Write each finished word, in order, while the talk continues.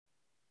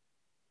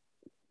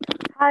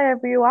Hi,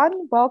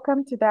 everyone.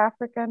 Welcome to the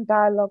African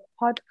Dialogue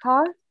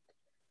podcast.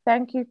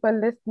 Thank you for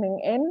listening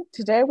in.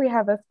 Today, we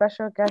have a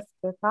special guest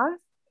with us,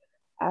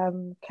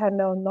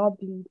 Colonel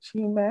Nobly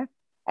Chime,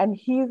 and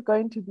he's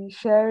going to be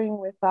sharing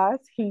with us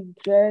his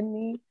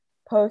journey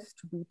post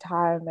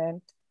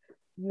retirement.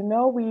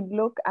 We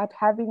look at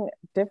having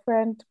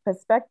different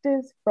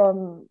perspectives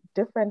from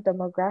different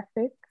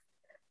demographics.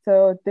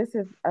 So, this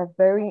is a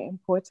very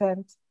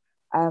important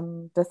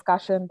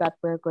discussion that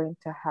we're going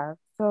to have.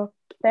 So,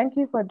 thank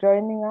you for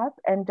joining us.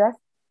 And just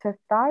to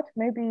start,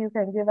 maybe you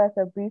can give us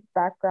a brief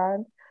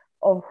background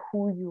of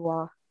who you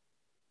are.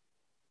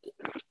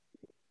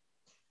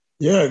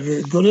 Yeah,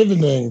 good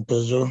evening,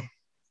 Pedro.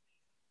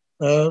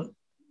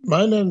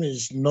 My name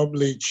is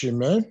Nobly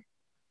Chime.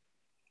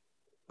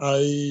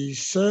 I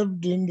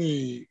served in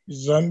the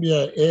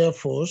Zambia Air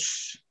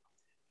Force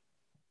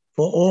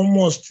for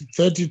almost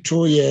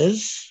 32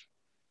 years,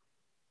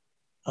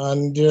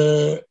 and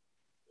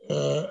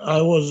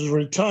I was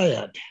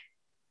retired.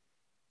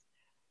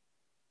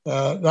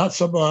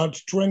 That's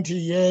about 20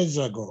 years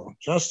ago,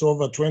 just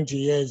over 20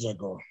 years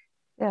ago.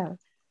 Yeah.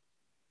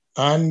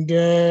 And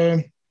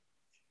I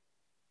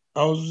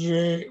was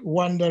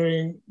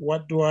wondering,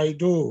 what do I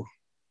do?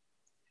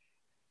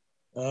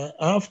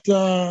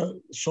 After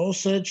soul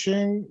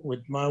searching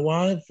with my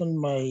wife and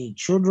my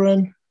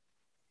children,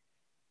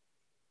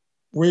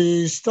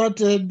 we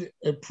started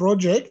a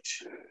project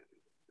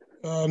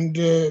and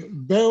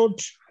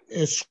built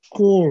a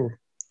school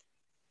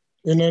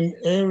in an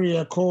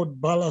area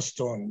called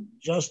Ballaston,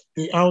 just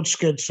the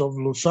outskirts of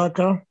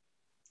Lusaka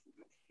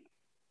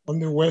on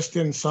the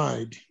western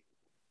side.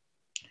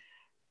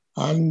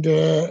 And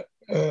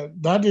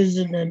that is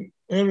in an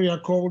area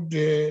called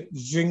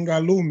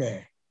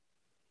Zingalume.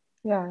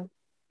 Yeah.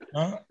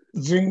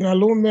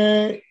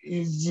 Zingalume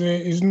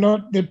is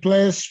not the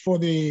place for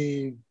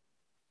the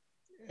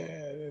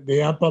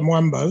upper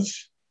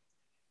Mwambas.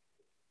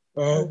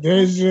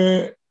 There's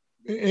a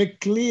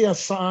clear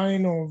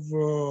sign of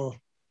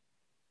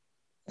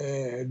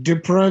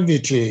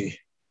depravity.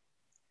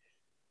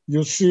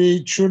 You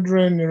see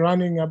children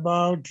running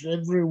about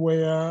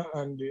everywhere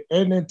and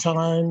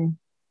anytime.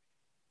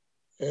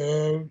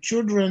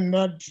 Children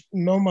that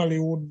normally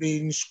would be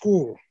in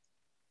school.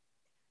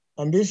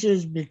 And this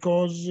is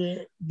because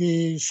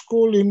the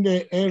school in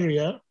the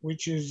area,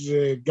 which is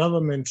a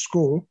government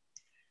school,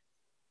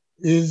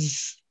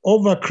 is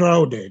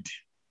overcrowded.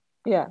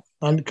 Yeah.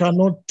 And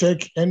cannot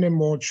take any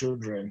more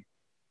children.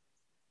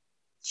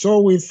 So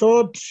we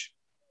thought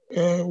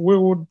we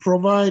would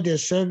provide a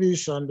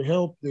service and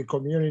help the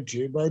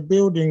community by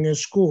building a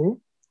school,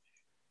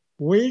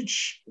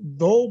 which,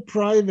 though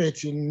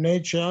private in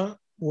nature,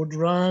 would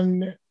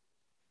run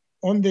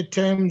on the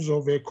terms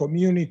of a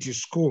community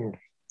school,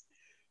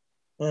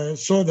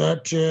 so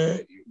that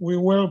we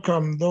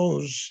welcome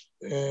those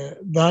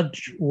that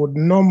would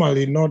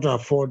normally not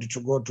afford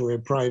to go to a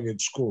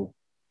private school.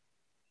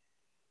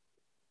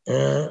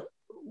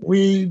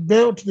 We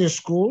built the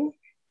school,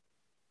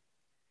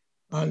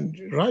 and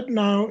right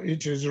now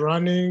it is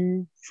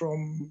running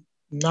from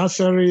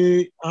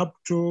nursery up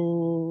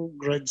to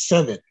grade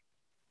 7.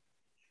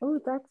 Oh,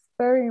 that's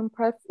very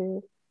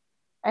impressive.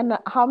 And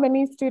how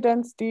many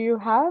students do you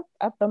have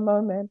at the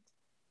moment?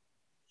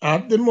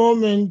 At the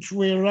moment,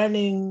 we're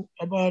running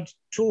about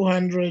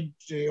 200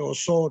 or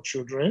so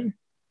children.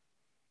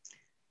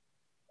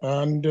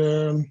 And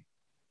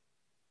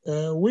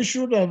we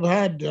should have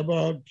had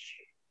about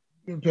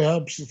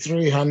perhaps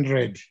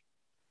 300.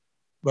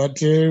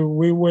 But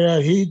we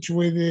were hit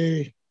with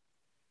the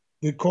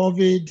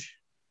COVID.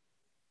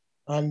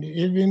 And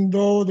even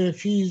though the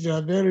fees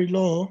are very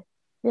low,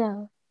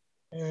 Yeah.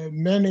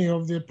 many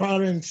of the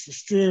parents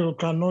still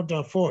cannot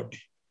afford.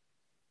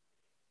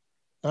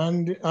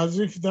 And as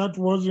if that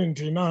wasn't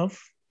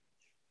enough,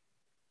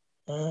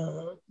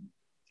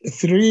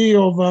 3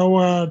 of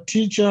our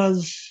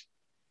teachers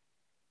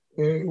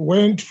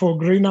went for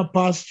greener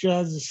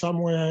pastures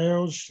somewhere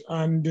else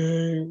and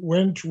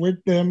went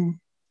with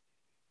them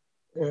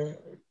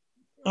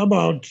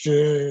about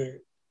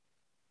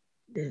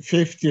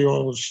 50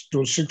 or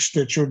to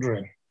 60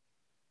 children.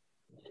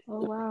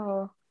 Oh,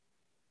 wow.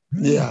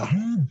 Yeah,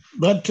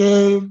 but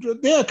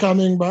they are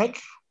coming back.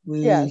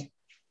 Yes.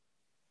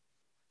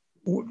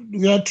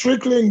 They are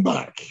trickling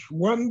back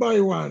one by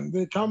one.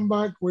 They come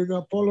back with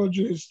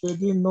apologies. They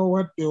didn't know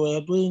what they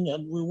were doing,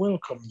 and we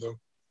welcome them.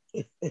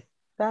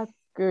 That's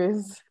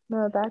good.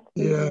 No, that's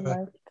really Yeah.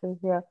 nice to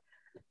hear.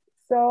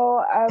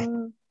 So,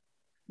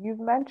 you've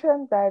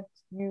mentioned that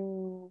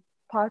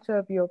part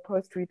of your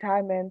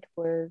post-retirement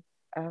was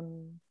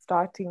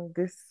starting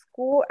this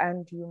school,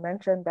 and you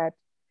mentioned that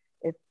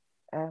it's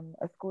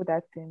a school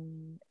that's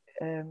in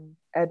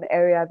an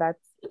area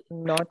that's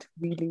not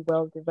really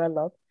well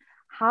developed.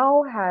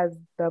 How has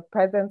the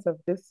presence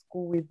of this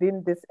school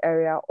within this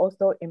area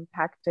also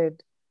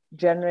impacted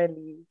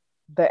generally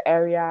the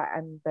area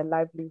and the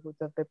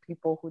livelihoods of the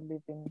people who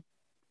live in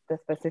the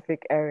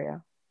specific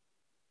area?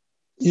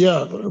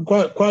 Yeah,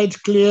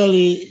 quite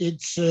clearly,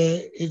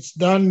 it's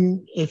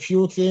done a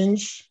few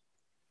things.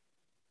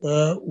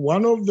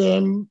 One of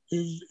them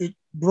is it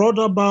brought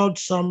about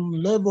some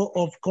level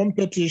of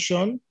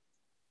competition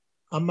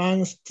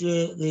amongst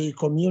the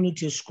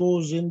community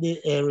schools in the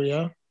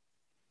area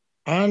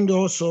and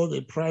also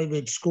the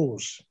private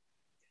schools.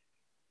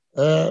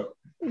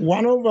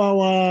 One of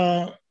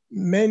our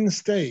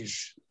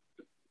mainstays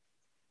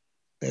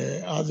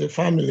as a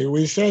family,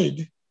 we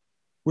said,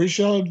 we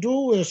shall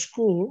do a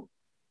school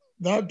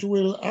that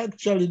will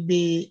actually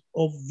be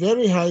of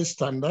very high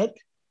standard.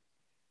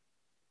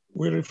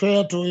 We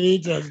refer to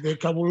it as the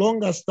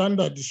Kabulonga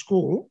Standard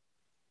School.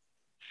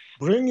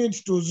 Bring it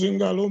to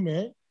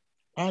Zingalume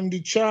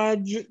and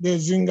charge the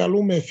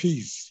Zingalume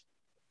fees.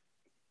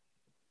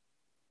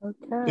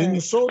 Okay. In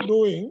so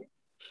doing,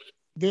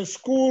 the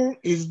school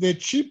is the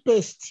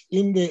cheapest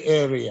in the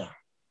area.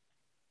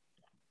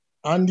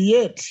 And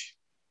yet,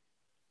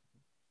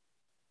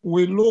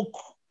 we look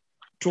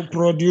to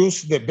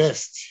produce the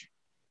best.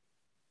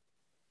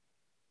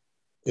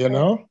 You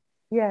know?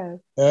 Yes.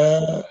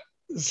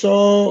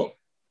 So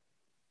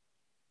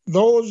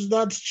those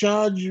that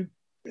charge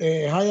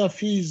higher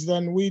fees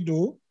than we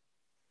do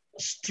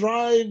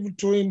strive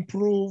to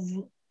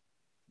improve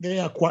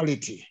their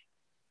quality.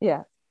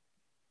 Yeah.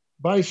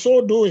 By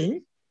so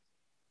doing,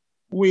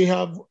 we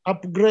have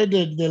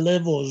upgraded the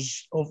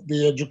levels of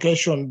the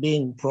education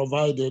being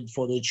provided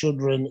for the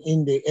children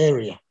in the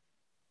area.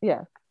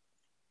 Yeah.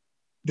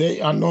 They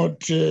are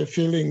not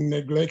feeling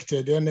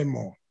neglected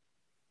anymore.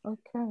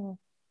 Okay.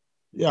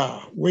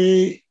 Yeah,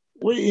 we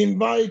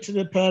invite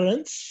the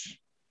parents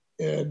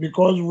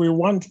because we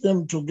want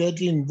them to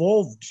get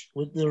involved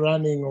with the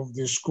running of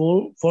the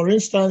school. For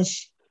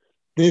instance,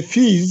 the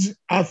fees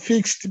are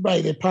fixed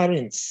by the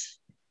parents,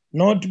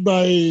 not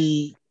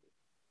by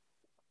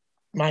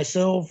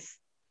myself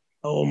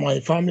or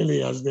my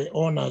family as the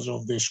owners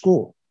of the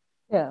school.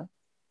 Yeah.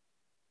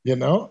 You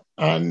know,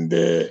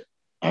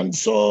 and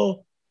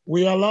so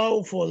we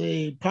allow for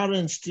the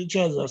Parents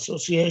Teachers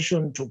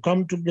Association to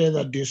come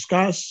together,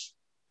 discuss,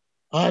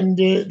 and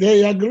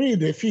they agree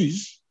the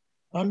fees,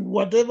 and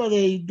whatever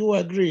they do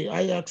agree,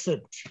 I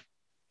accept.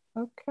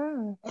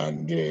 Okay.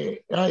 And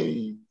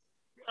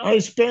I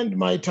spend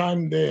my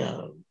time there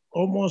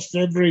almost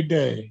every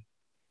day.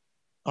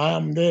 I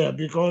am there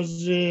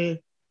because I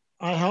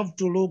have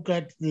to look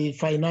at the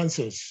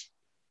finances.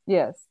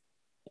 Yes.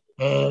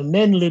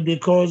 Mainly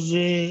because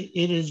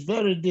it is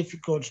very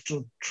difficult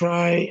to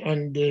try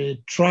and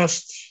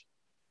trust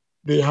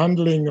the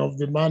handling of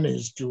the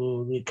monies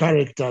to the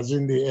characters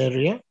in the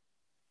area.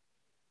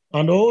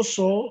 And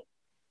also,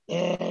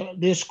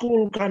 the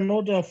school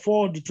cannot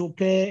afford to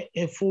pay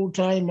a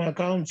full-time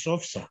accounts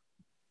officer.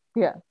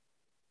 Yeah.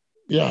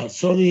 Yeah,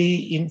 so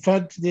in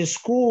fact, the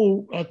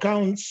school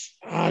accounts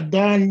are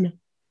done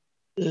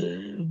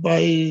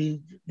by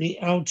the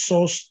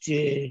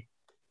outsourced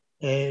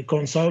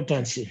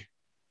consultancy.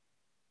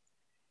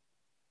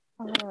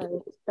 All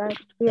right. That's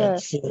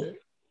That's,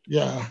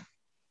 yeah,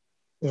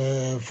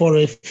 for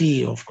a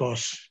fee, of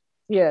course.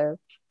 yes.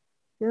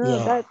 You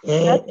know,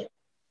 Yeah.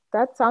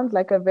 that sounds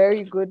like a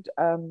very good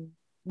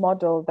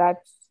model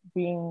that's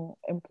being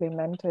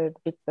implemented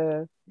with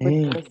the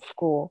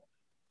school.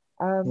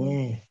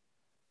 Mm.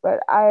 But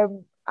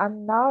I'm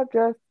now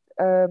just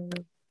um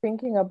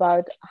thinking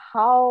about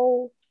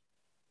how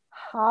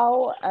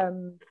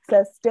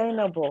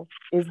sustainable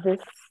is this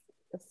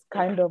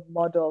kind of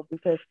model,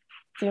 because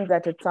it seems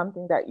that it's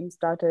something that you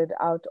started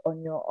out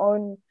on your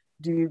own.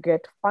 Do you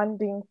get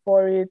funding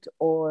for it,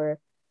 or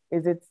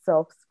is it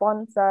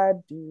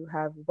self-sponsored? Do you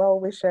have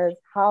well-wishers?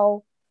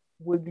 How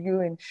would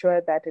you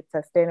ensure that it's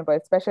sustainable,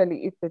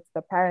 especially if it's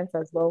the parents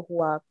as well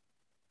who are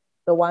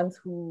the ones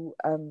who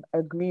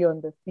agree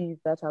on the fees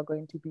that are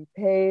going to be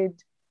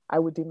paid? I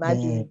would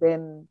imagine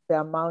then the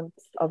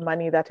amounts of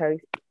money that are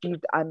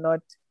received are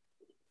not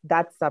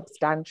that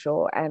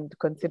substantial, and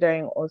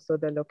considering also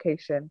the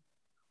location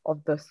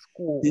of the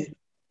school.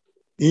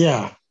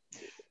 Yeah.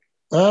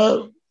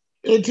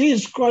 It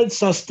is quite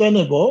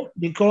sustainable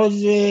because,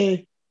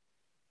 you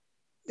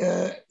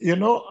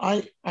know,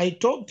 I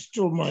talked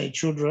to my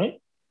children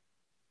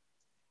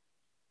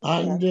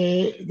and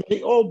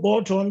they all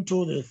bought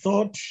onto the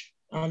thought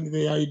and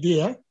the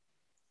idea.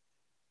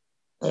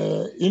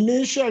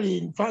 Initially,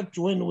 in fact,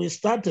 when we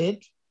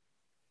started,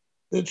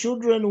 the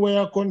children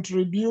were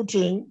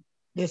contributing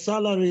the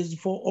salaries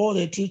for all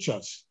the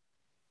teachers.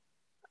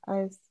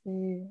 I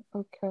see.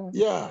 Okay.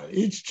 Yeah,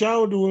 each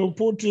child will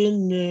put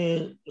in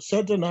a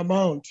certain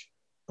amount,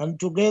 and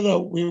together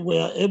we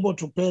were able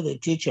to pay the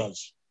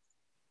teachers.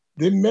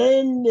 The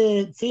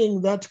main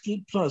thing that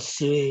keeps us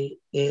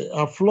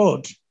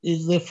afloat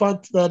is the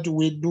fact that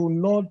we do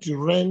not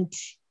rent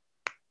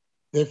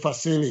the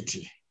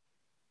facility.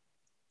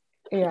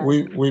 Yeah.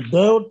 We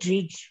built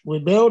it. We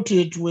built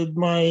it with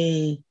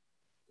my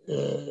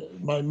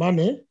my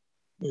money,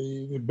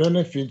 the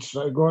benefits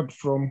I got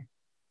from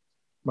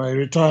my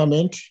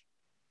retirement.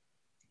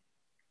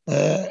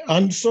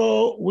 And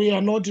so we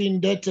are not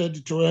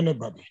indebted to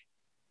anybody.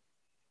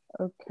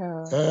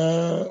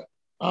 Okay.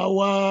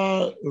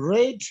 Our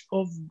rate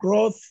of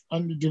growth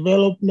and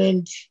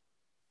development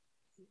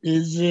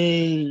is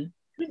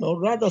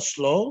rather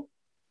slow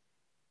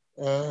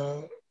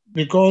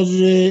because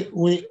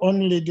we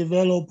only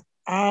develop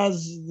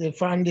as the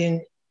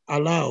funding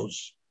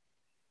allows.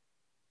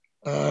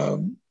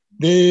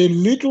 The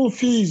little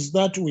fees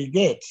that we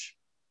get,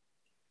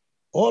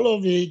 all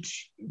of it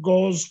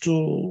goes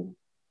to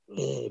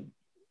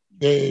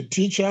the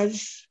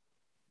teachers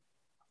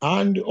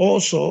and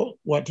also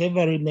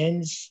whatever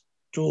remains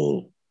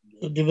to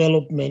the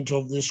development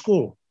of the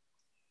school.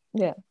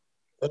 Yeah.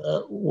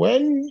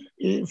 When,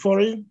 for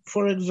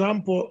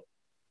example,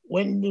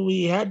 when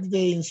we had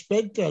the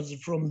inspectors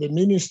from the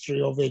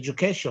Ministry of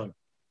Education,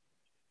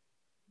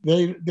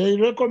 they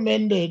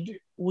recommended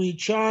we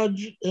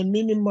charge a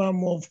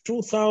minimum of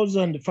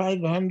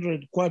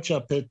 2,500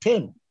 kwacha per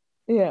term.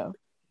 Yeah.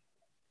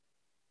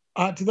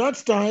 At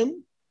that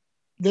time,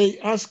 they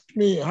asked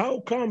me,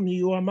 how come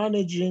you are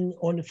managing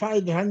on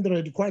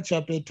 500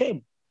 kwacha per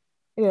term?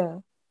 Yeah.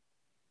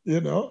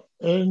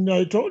 And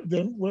I told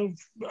them, well,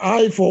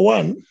 I, for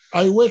one,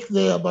 I work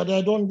there, but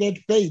I don't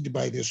get paid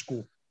by the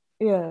school.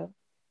 Yeah.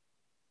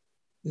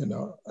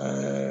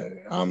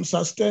 I'm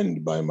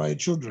sustained by my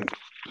children.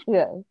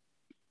 Yeah.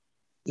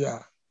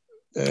 Yeah.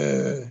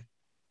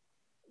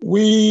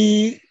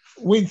 We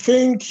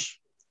think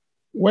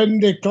when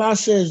the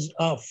classes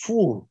are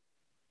full,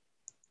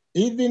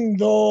 even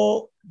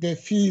though the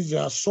fees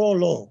are so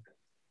low,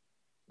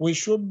 we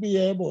should be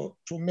able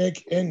to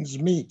make ends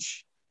meet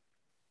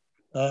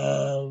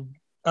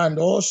and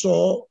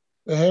also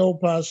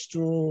help us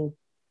to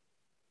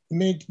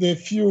meet the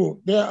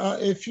few. There are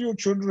a few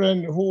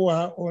children who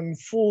are on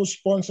full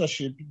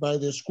sponsorship by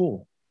the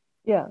school.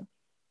 Yeah.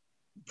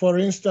 For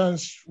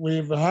instance,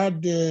 we've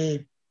had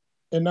a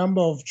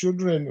number of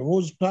children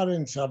whose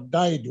parents have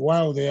died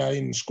while they are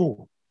in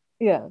school.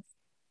 Yes.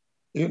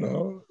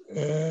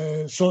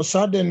 So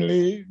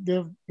suddenly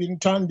they've been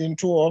turned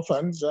into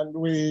orphans, and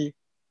we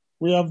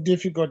have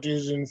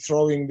difficulties in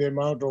throwing them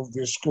out of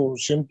the school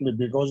simply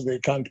because they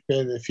can't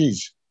pay the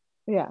fees.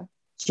 Yeah.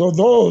 So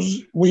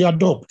those we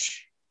adopt,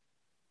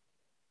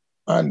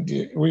 and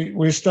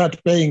we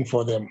start paying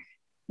for them.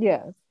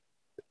 Yes.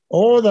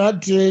 All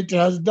that it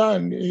has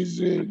done is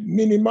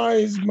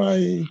minimize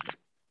my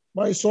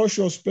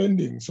social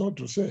spending, so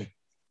to say.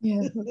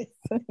 Yes.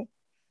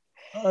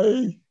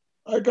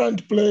 I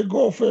can't play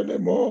golf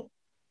anymore.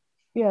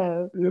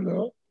 Yes.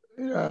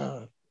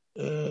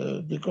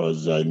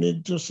 Because I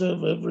need to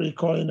save every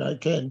coin I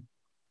can.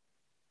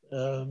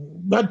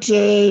 But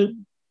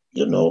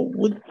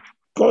with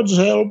God's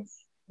help,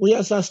 we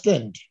are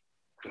sustained.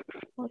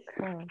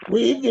 Okay.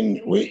 We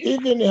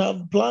even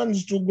have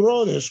plans to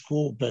grow the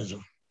school,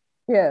 Pedro.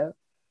 Yes.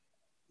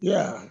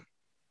 Yeah,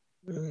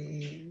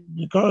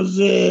 because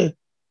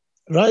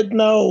right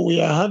now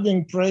we are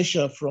having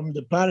pressure from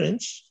the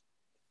parents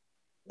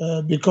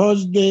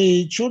because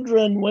the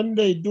children, when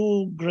they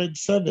do grade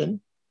 7,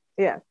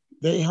 yeah,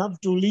 they have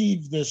to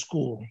leave the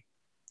school.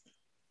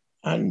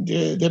 And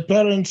the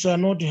parents are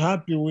not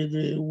happy with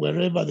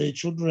wherever the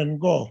children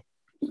go.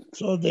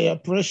 So they are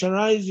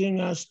pressurizing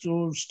us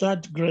to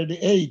start grade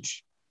 8.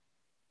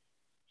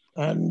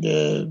 And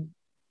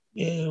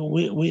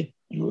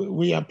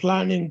we are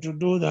planning to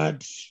do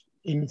that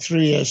in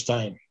 3 years'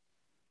 time.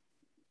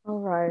 All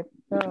right.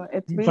 So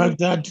it's In really... fact,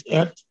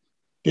 that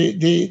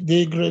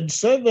the grade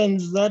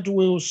 7s that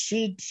will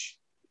sit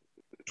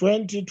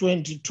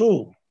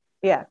 2022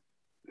 yeah,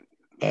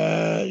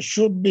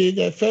 should be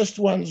the first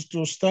ones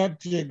to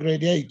start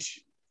grade 8,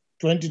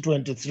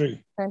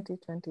 2023.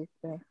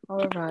 2023.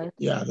 All right.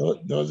 Yeah,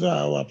 those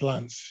are our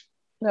plans.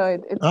 No,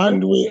 it's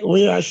And good.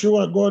 we are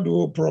sure God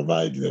will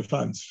provide the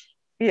funds.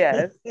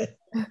 Yes.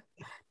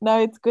 No,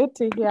 it's good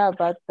to hear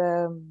about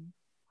the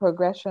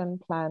progression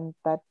plan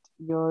that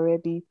you're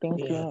already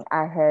thinking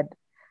ahead.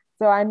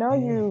 So I know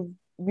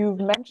you've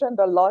mentioned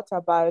a lot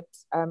about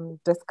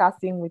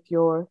discussing with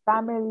your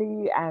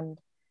family, and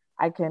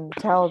I can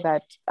tell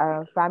that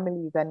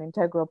family is an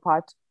integral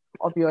part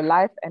of your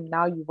life. And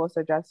now you've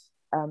also just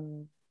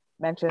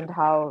mentioned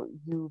how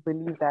you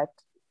believe that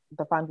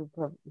the fund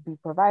will be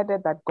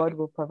provided, that God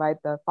will provide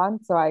the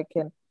fund. So I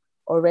can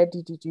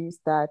already deduce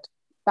that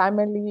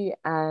family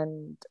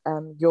and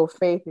your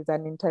faith is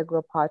an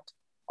integral part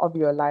of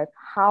your life.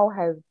 How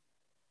has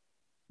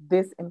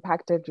this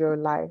impacted your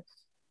life?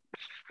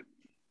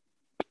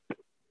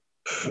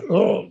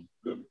 Oh,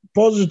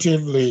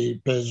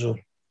 positively, Pedro.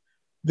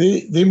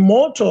 The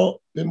motto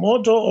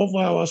of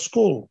our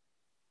school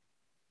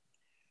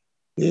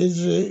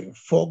is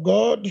for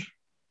God,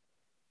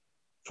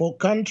 for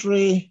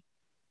country,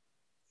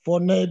 for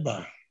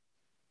neighbor.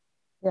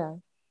 Yeah.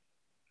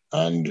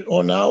 And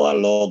on our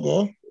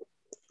logo,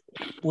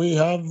 we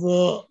have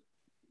a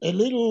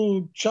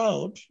little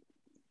child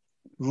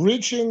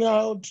reaching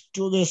out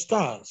to the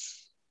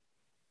stars.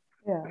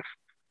 Yeah.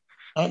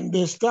 And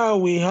the star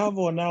we have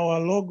on our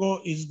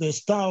logo is the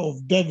Star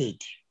of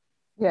David.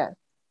 Yeah.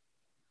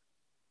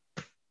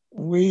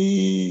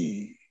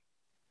 We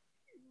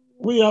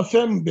are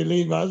firm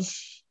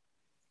believers,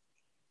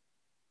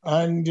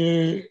 and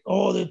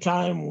all the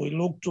time we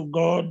look to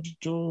God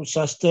to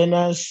sustain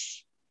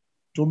us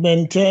to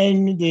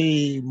maintain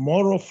the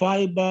moral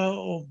fiber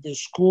of the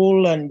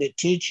school and the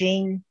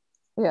teaching.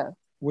 Yeah.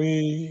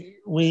 We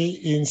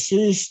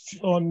insist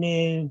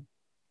on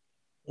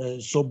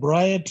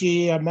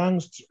sobriety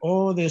amongst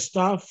all the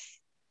staff.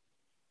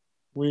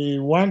 We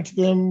want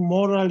them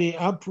morally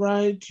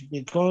upright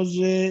because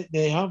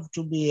they have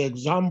to be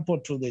example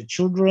to the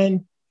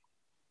children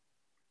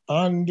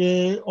and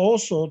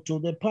also to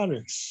the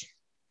parents.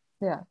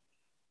 Yeah.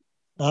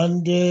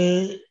 And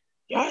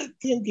I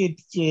think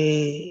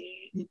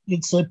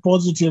it's a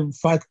positive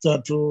factor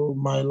to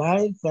my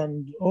life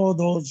and all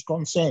those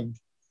concerned.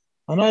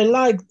 And I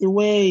like the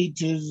way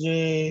it is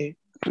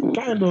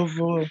kind of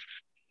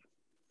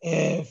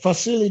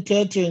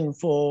facilitating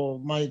for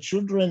my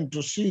children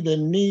to see the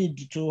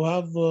need to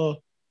have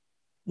the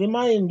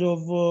mind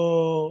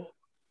of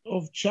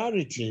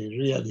charity,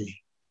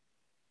 really.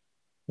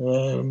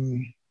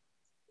 Um,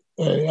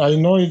 I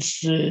know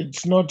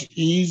it's not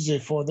easy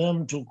for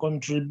them to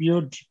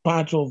contribute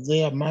part of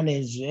their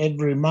monies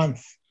every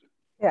month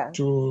Yeah.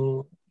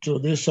 to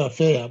this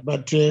affair,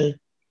 but I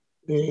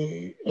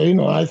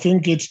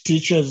think it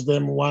teaches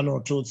them one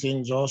or two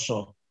things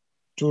also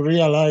to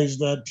realize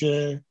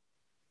that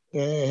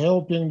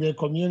helping the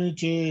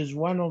community is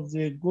one of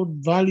the good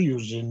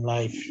values in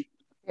life.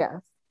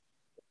 Yes.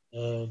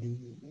 When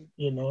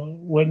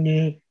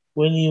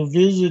you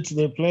visit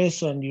the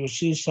place and you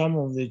see some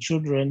of the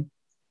children,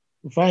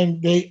 you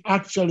find they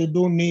actually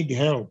do need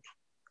help.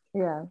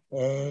 Yeah.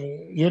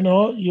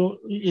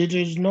 It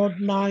is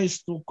not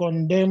nice to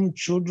condemn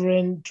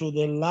children to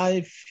the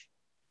life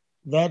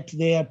that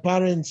their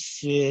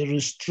parents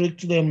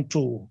restrict them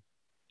to.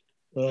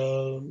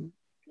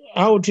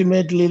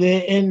 Ultimately,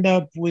 they end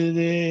up with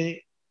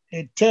a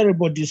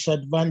terrible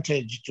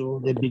disadvantage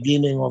to the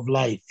beginning of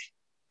life.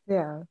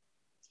 Yeah.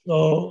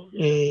 So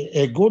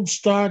a good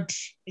start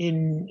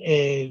in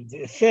a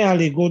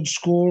fairly good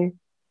school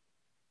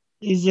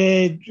is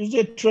a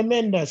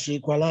tremendous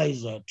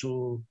equalizer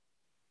to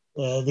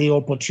the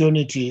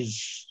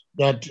opportunities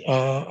that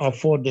are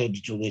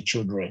afforded to the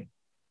children.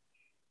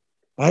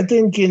 I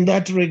think in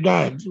that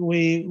regard,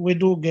 we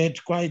do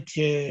get quite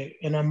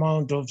an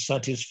amount of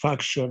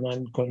satisfaction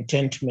and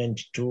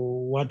contentment to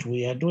what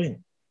we are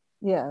doing.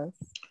 Yes.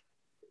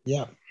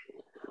 Yeah.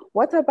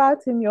 What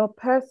about in your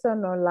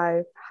personal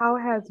life? How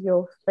has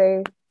your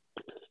faith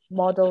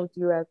modeled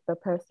you as the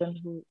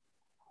person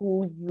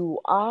who you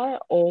are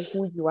or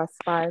who you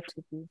aspire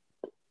to be?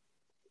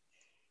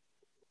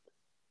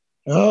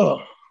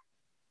 Oh,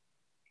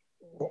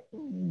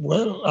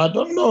 well, I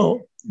don't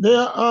know.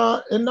 There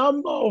are a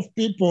number of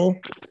people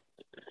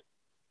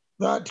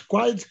that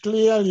quite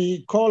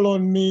clearly call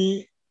on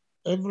me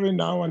every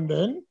now and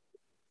then.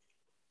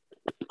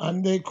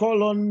 And they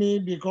call on me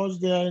because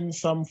they are in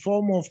some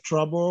form of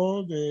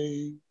trouble.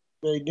 They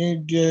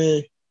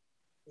need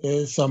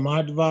some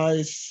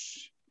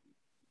advice.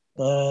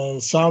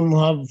 Some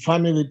have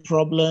family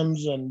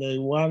problems and they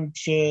want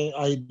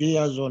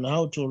ideas on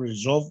how to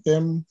resolve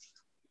them.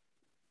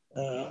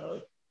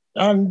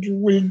 And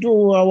we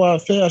do our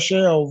fair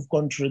share of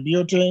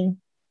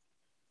contributing.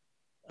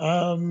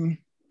 I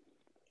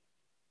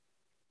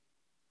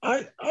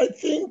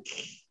think,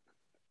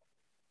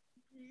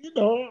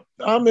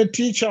 I'm a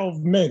teacher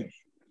of men.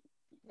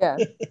 Yeah.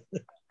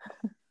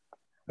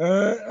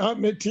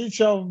 I'm a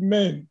teacher of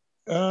men.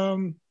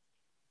 I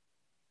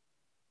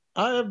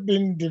have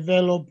been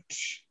developed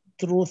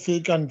through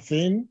thick and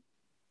thin.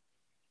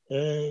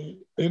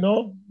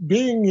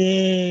 Being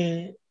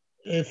a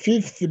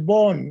fifth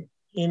born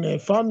in a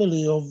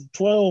family of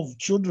 12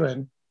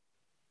 children,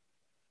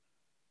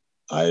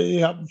 I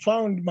have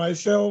found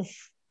myself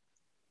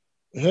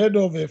head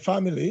of a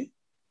family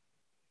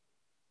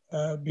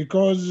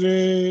because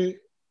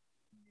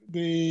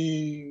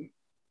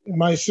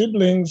my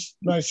siblings,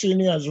 my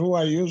seniors who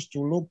I used to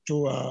look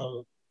to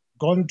are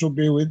gone to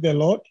be with the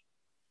Lord.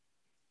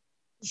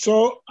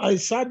 So I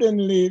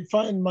suddenly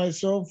find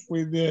myself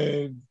with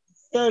a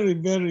very,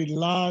 very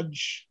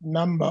large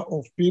number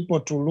of people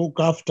to look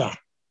after,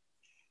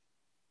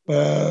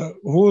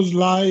 whose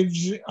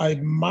lives I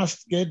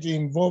must get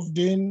involved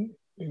in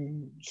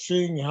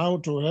seeing how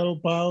to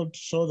help out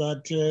so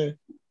that,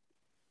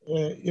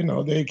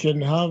 they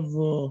can have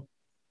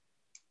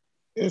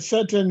a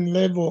certain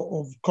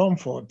level of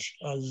comfort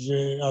as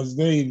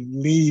they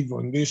live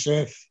on this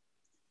earth,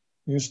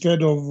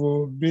 instead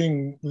of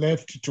being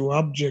left to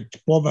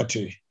abject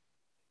poverty.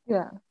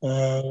 Yeah.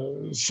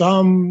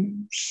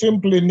 Some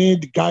simply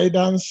need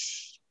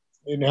guidance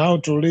in how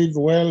to live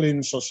well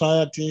in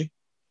society.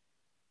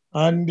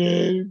 And,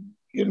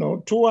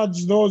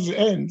 towards those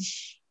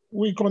ends,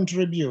 we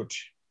contribute.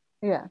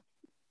 Yeah.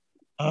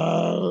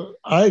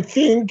 I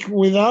think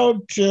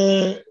without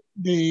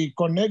the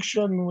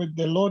connection with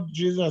the Lord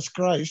Jesus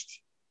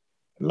Christ,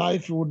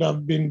 life would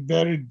have been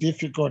very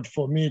difficult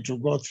for me to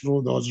go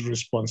through those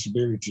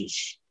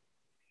responsibilities.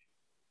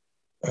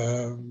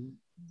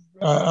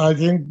 I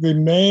think the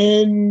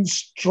main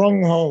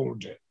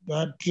stronghold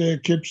that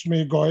keeps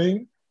me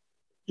going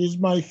is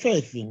my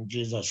faith in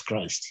Jesus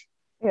Christ.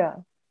 Yeah.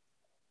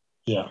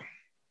 Yeah.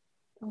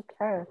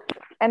 Okay.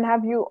 And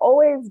have you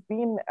always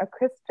been a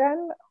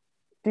Christian?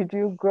 Did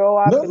you grow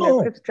up No, in a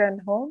no, Christian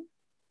home?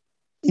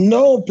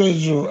 no,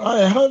 Pedro. I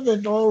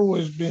haven't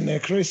always been a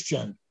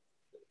Christian.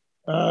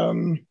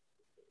 Um,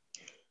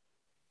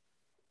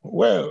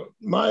 well,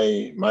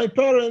 my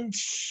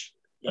parents,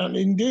 and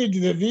indeed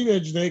the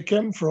village they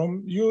came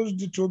from,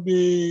 used to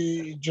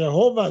be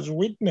Jehovah's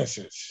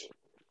Witnesses.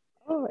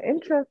 Oh,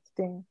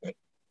 interesting.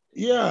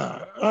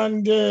 Yeah,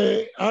 and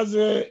as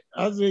a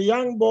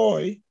young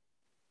boy,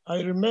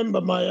 I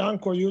remember my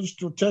uncle used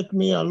to take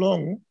me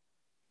along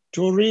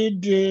to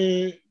read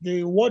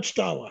the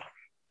Watchtower.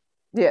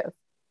 Yes.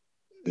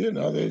 You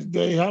know,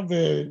 they have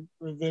a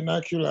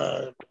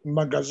vernacular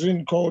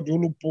magazine called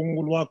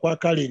Ulupungulwa kwa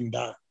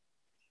Kalinda.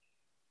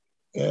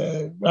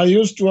 I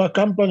used to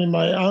accompany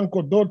my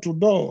uncle door to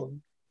door,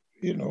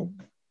 you know,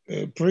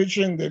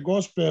 preaching the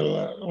gospel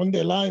on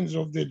the lines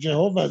of the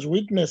Jehovah's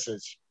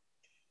Witnesses.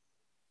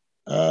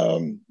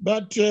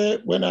 But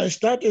when I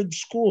started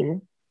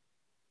school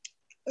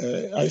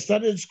in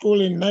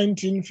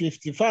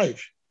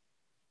 1955.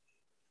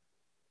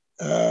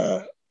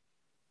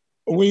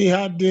 We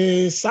had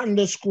a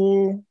Sunday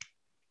school.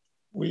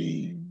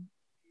 We,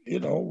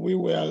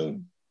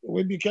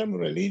 we became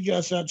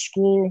religious at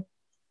school.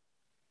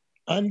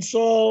 And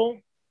so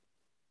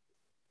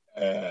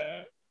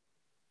I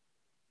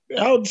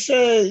would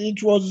say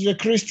it was a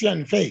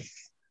Christian faith,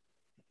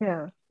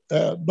 Yeah.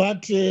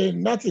 but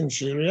nothing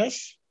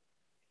serious.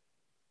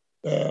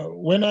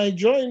 When I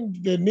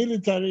joined the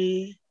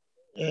military,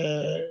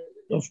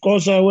 of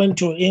course, I went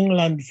to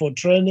England for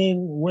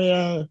training,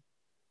 where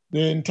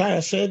the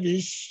entire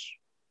service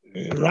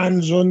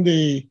runs on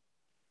the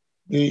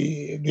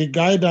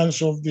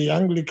guidance of the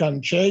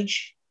Anglican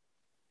Church.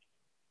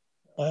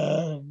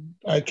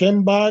 I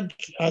came back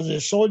as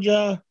a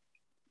soldier.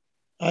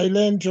 I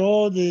learned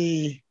all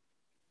the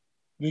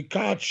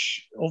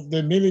catch of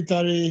the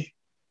military.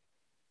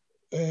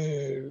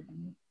 You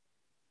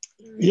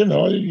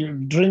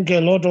drink a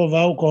lot of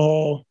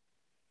alcohol,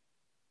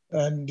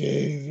 and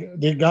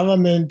the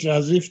government,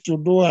 as if to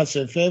do us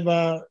a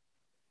favor,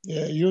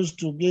 used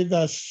to give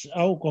us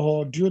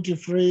alcohol duty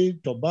free,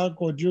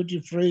 tobacco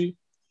duty free.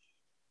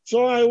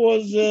 So I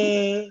was,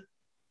 I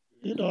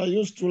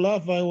used to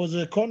laugh. I was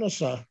a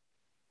connoisseur.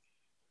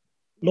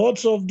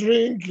 Lots of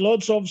drink,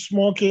 lots of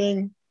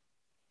smoking.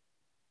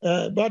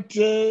 But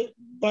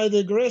by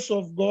the grace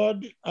of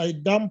God, I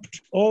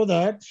dumped all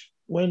that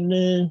when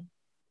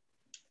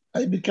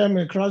I became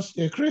a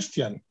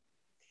Christian.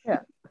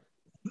 Yeah.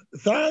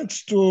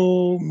 Thanks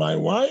to my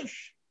wife,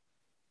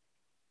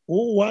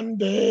 who one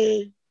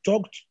day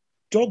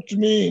talked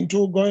me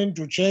into going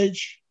to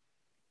church,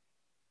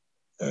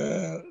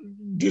 uh,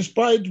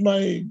 despite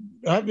my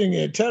having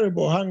a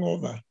terrible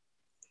hangover.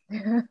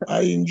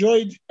 I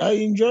enjoyed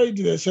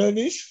the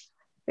service.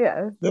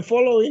 Yes. The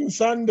following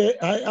Sunday,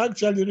 I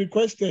actually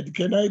requested,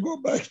 can I go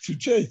back to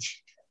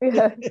church?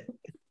 Yes.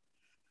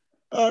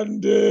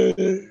 And,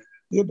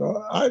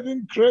 I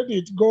think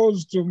credit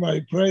goes to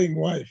my praying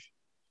wife.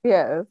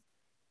 Yes.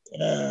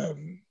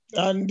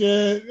 And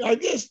I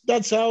guess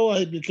that's how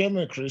I became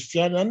a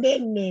Christian. And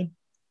then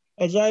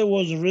as I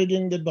was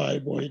reading the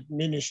Bible, it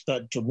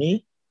ministered to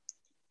me.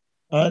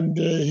 And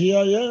here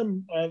I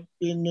am. I've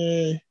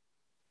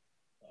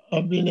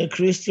been a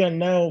Christian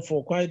now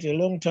for quite a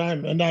long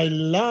time, and I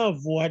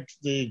love what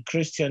the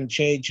Christian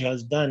church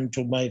has done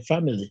to my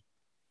family.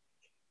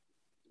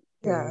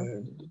 Yeah.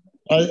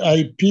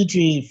 I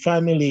pity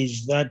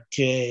families that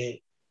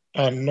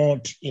are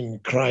not in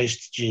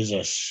Christ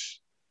Jesus.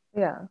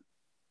 Yeah.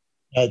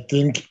 I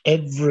think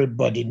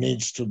everybody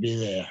needs to be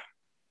there.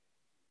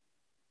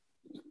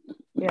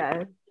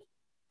 Yeah.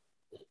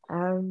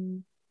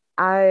 Um,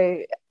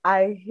 I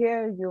I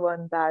hear you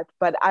on that,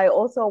 but I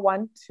also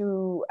want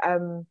to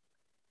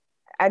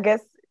I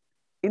guess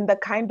in the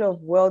kind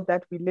of world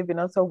that we live in,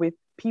 also with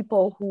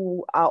people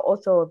who are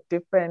also of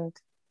different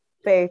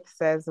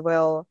faiths as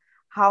well,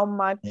 how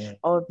much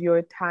of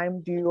your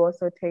time do you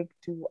also take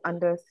to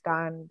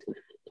understand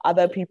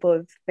other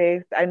people's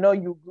faiths? I know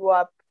you grew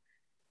up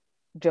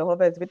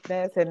Jehovah's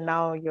Witness and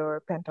now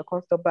you're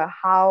Pentecostal, but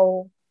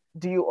how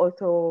do you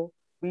also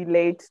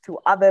relate to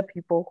other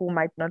people who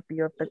might not be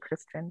of the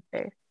Christian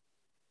faith?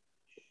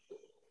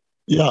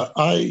 Yeah,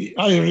 I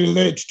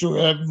relate to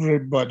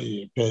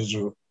everybody,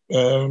 Pedro.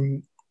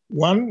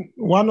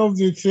 One of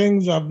the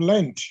things I've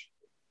learned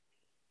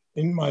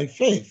in my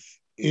faith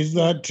is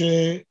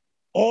that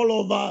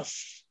all of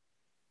us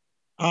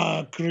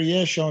are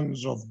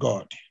creations of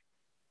God.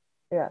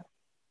 Yeah.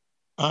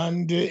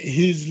 And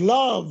his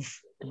love,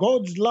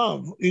 God's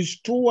love, is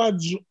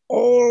towards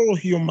all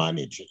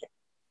humanity.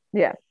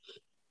 Yeah.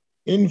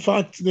 In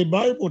fact, the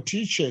Bible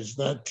teaches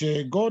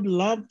that God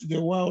loved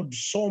the world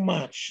so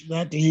much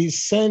that he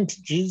sent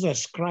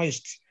Jesus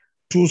Christ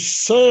to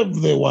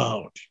serve the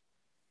world.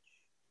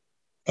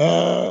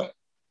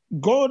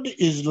 God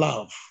is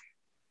love.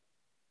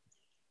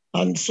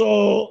 And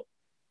so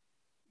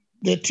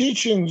the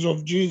teachings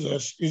of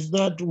Jesus is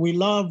that we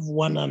love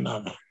one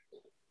another.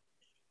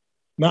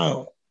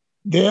 Now,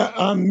 there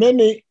are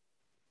many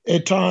a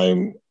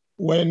time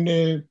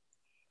when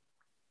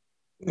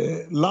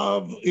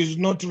love is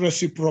not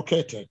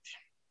reciprocated.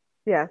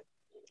 Yeah.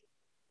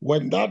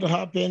 When that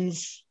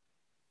happens,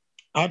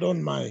 I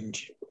don't mind.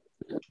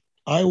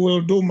 I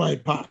will do my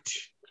part.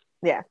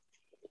 Yeah.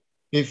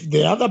 If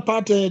the other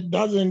party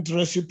doesn't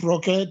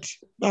reciprocate,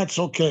 that's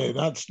okay.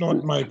 That's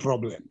not my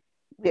problem.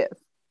 Yes.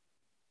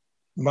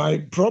 My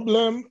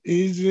problem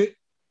is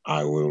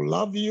I will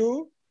love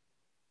you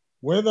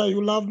whether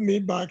you love me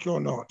back or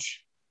not.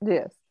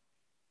 Yes.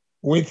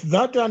 With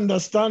that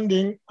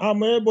understanding,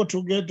 I'm able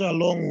to get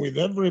along with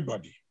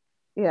everybody.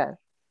 Yeah.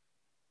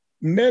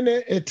 Many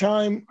a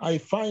time I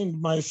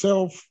find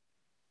myself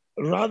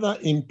rather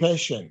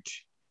impatient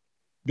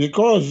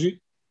because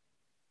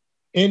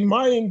in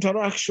my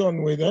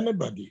interaction with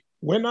anybody,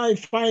 when I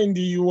find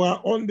you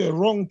are on the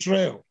wrong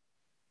trail,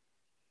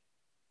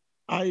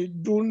 I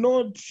do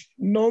not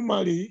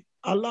normally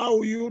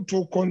allow you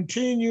to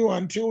continue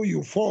until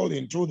you fall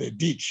into the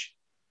ditch.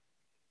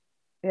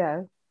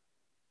 Yeah.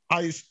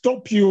 I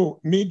stop you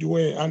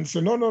midway and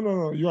say,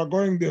 no, you are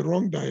going the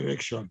wrong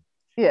direction.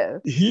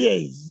 Yes. Here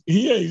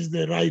is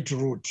the right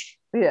route.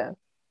 Yeah.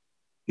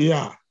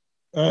 Yeah.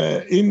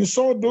 In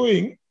so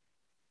doing,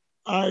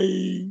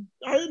 I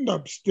end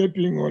up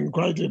stepping on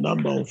quite a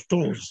number of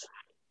toes,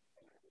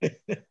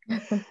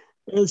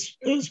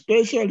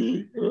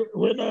 especially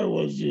when I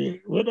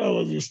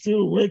was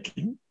still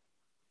working.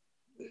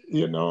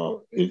 You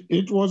know,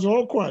 it was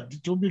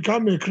awkward to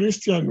become a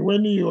Christian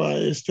when you are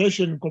a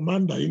station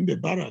commander in the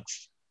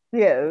barracks.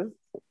 Yes.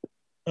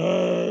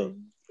 Uh,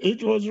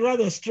 it was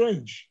rather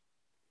strange,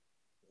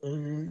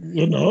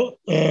 you know.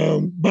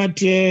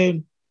 But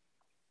in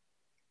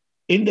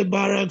the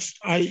barracks,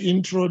 I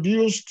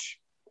introduced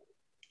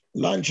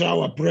lunch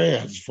hour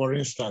prayers, for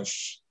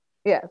instance,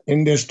 Yeah.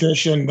 in the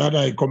station that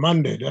I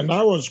commanded. And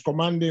I was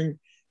commanding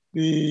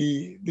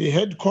the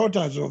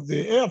headquarters of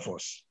the Air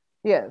Force.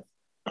 Yes.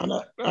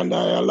 And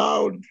I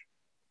allowed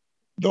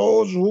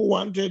those who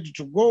wanted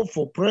to go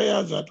for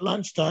prayers at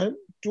lunchtime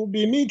to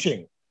be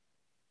meeting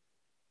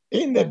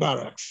in the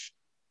barracks.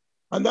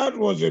 And that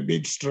was a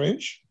bit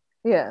strange.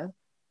 Yeah.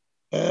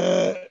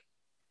 Uh,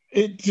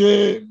 it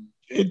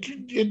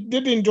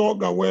didn't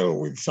augur well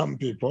with some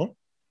people.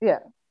 Yeah.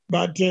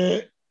 But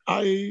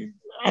I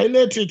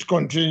let it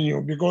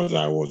continue because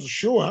I was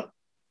sure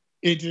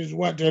it is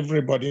what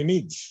everybody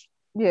needs.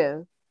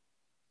 Yes.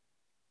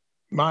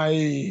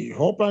 My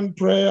hope and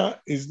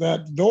prayer is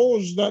that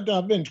those that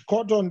haven't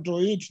caught on to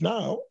it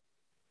now,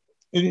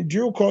 in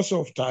due course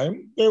of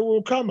time, they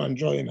will come and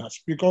join us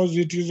because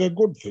it is a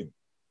good thing.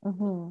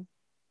 Mm-hmm.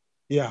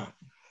 Yeah.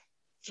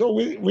 So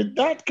with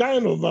that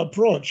kind of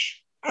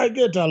approach, I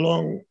get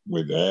along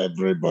with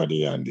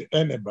everybody and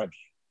anybody.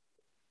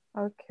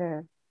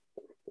 Okay.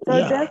 So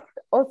Yeah. just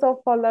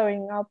also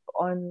following up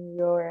on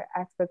your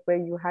aspect where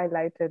you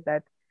highlighted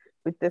that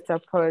with this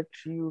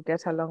approach, you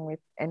get along with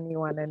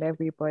anyone and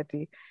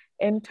everybody.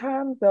 In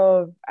terms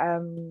of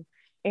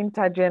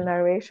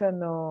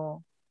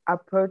intergenerational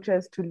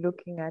approaches to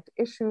looking at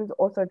issues,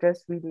 also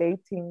just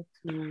relating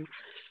to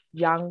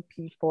young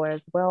people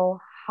as well,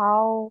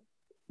 how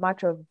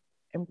much of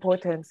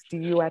importance do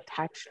you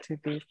attach to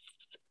this?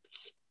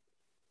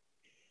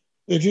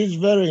 It is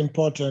very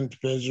important,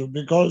 Pedro,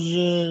 because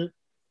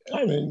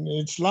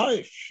it's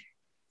life.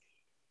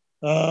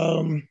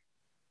 Um,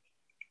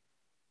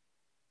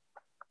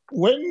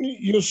 when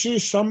you see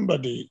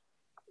somebody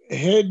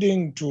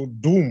heading to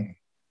doom,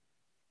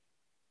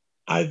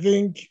 I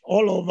think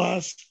all of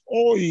us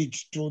owe it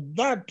to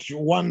that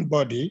one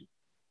body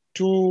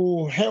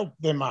to help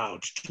them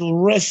out, to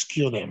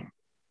rescue them.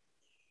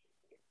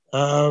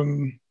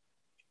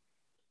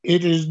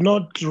 It is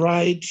not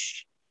right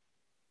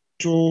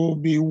to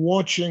be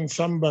watching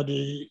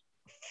somebody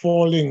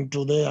falling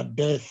to their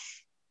death.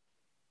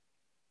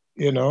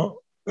 You know,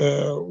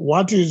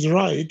 what is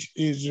right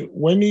is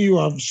when you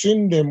have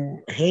seen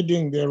them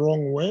heading the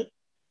wrong way,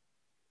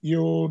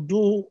 you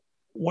do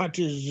what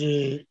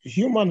is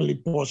humanly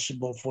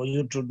possible for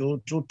you to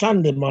do to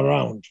turn them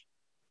around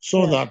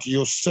so that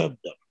you save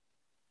them.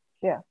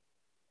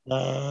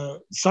 Yeah.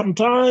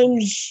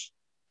 Sometimes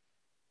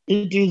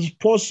it is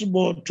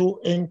possible to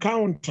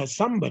encounter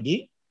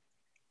somebody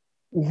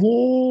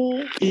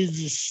who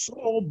is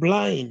so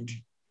blind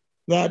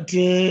that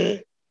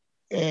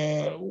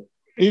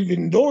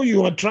even though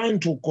you are trying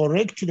to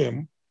correct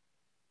them,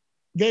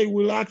 they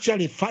will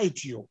actually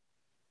fight you.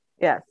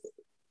 Yes.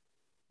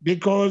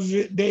 Because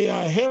they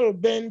are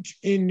hell-bent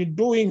in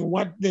doing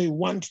what they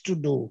want to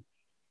do,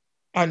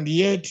 and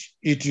yet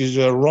it is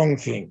a wrong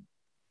thing.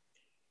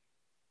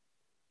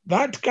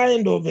 That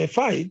kind of a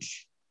fight,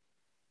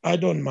 I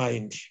don't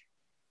mind.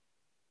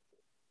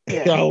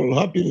 Yeah. I will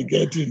happily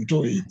get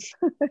into it.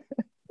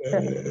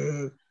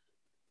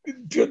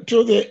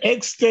 To the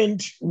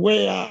extent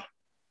where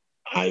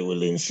I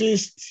will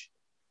insist,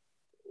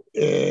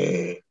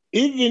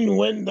 even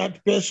when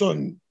that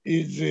person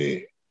is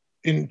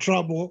in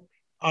trouble,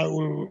 I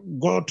will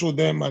go to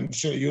them and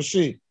say, you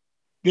see,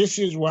 this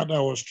is what I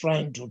was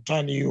trying to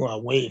turn you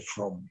away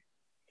from.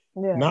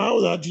 Yeah. Now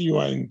that you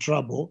are in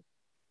trouble,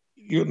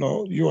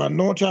 you are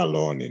not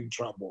alone in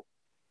trouble.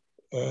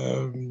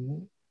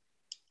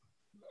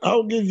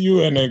 I'll give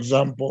you an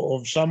example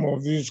of some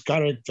of these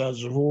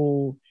characters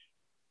who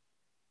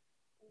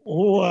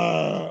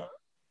are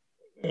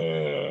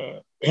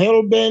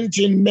hell-bent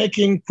in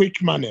making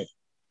quick money.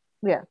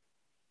 Yeah.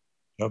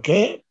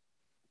 Okay?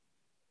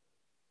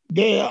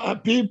 There are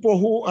people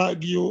who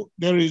argue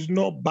there is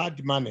no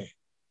bad money.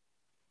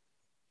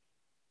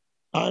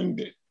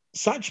 And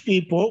such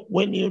people,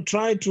 when you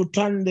try to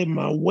turn them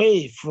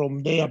away from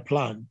their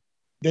plan,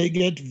 they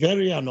get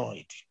very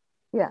annoyed.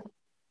 Yeah.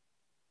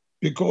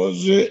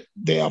 Because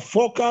their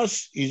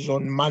focus is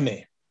on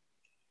money.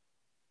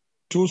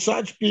 To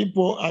such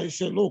people, I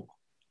say, look,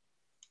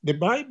 the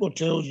Bible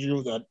tells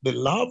you that the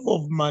love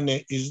of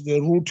money is the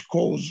root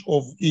cause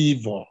of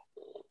evil.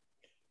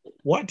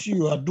 What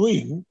you are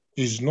doing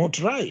is not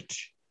right.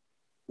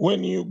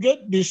 When you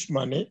get this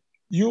money,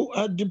 you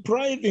are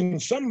depriving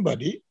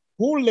somebody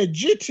who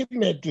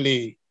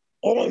legitimately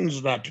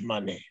owns that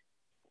money.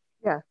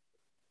 Yeah.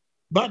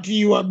 But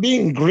you are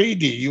being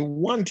greedy. You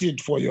want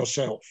it for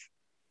yourself.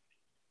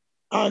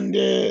 And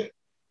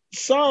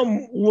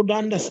some would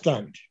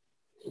understand.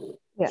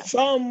 Yeah.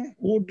 Some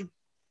would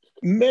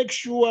make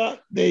sure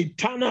they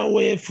turn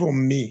away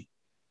from me.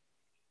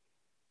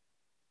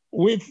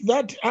 With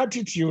that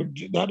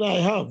attitude that I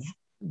have,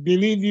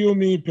 believe you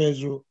me,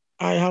 Pezu,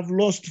 I have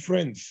lost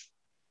friends.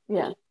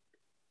 Yeah.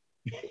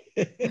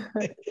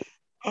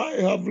 I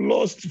have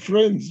lost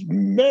friends,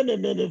 many,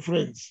 many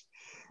friends.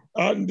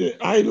 And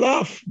I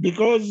laugh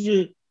because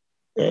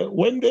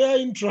when they are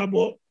in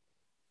trouble,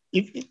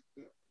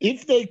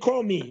 if they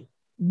call me,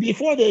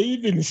 before they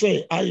even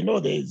say, I know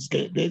there's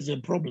a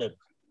problem.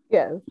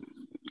 Yes.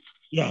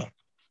 Yeah.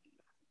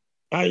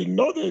 I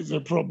know there's a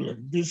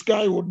problem. This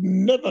guy would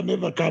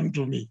never come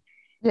to me.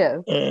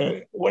 Yes.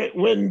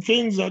 When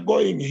things are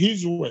going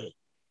his way.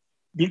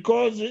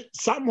 Because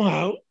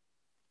somehow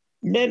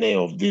many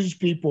of these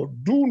people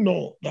do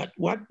know that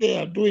what they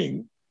are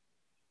doing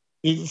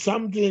is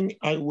something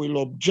I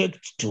will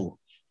object to.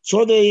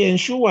 So they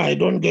ensure I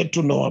don't get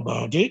to know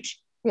about it.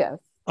 Yes.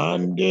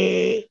 And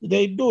they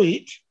do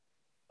it.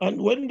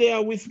 And when they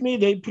are with me,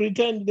 they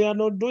pretend they are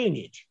not doing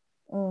it.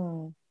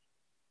 Mm.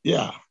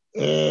 Yeah.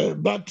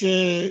 But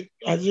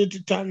as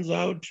it turns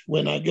out,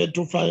 when I get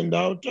to find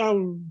out,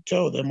 I'll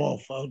tell them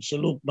off. I'll say,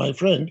 look, my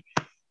friend,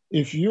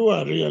 if you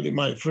are really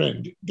my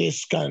friend,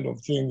 this kind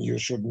of thing you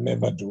should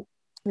never do.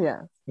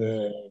 Yeah.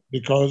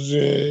 Because,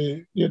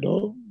 it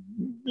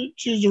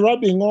is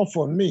rubbing off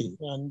on me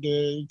and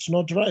it's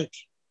not right.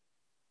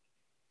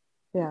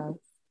 Yeah.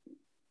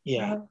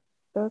 Yeah.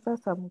 Those are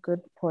some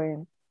good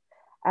points.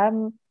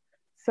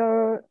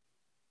 So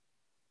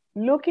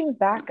looking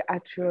back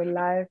at your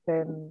life,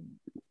 and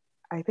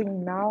I think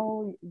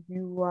now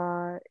you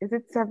are, is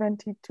it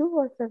 72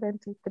 or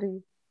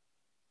 73?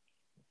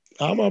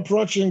 I'm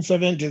approaching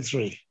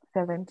 73.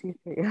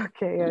 73.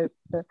 Okay,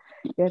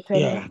 you're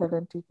turning Yeah.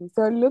 73.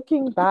 So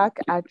looking back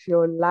at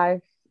your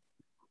life,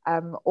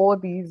 all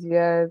these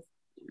years,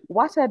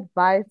 what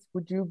advice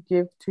would you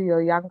give to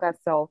your younger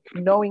self,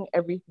 knowing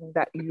everything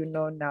that you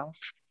know now?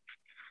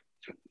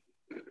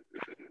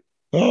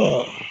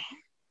 Oh,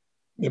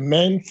 the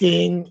main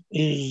thing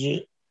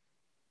is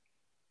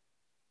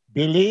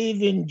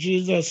believe in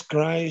Jesus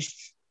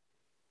Christ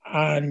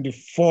and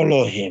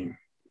follow him.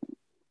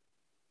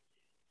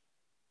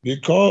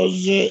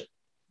 Because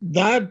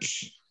that,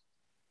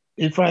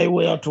 if I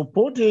were to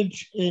put it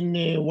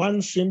in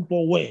one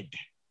simple word,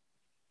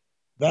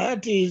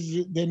 that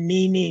is the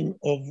meaning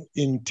of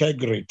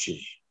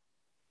integrity.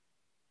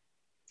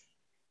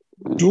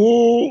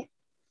 Do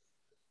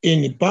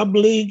in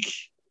public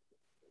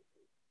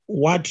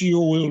what you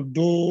will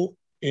do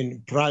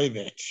in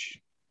private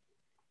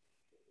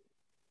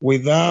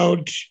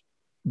without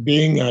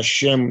being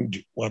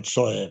ashamed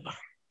whatsoever.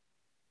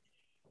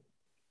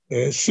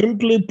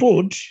 Simply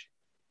put,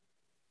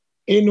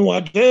 in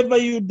whatever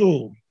you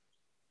do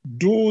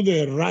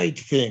the right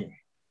thing.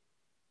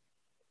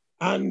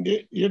 And,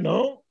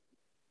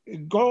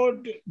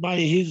 God, by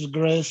his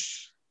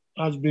grace,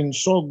 has been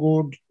so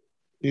good.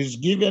 He's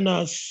given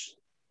us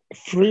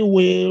free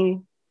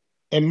will,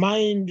 a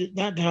mind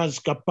that has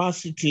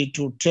capacity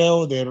to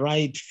tell the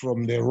right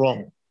from the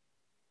wrong.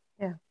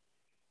 Yeah.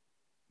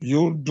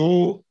 You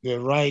do the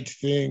right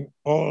thing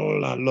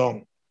all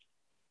along.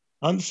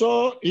 And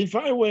so if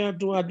I were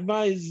to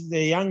advise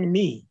the young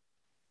me,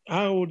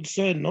 I would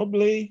say,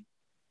 Nobly,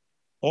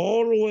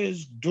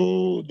 always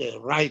do the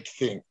right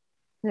thing.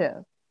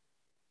 Yeah.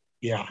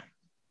 Yeah.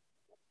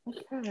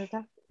 Okay,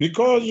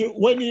 Because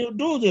when you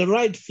do the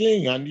right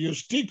thing and you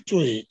stick to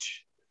it,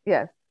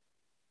 yes.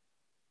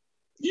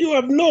 you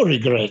have no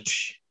regret.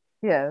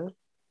 Yes.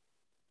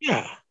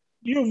 Yeah,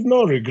 you have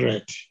no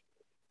regret.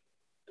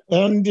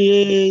 And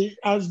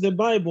as the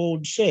Bible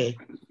would say,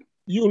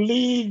 you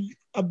live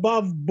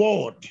above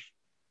board.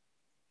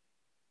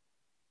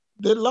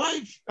 The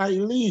life I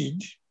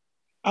lead,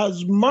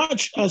 as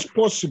much as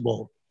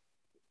possible,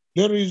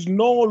 there is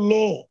no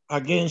law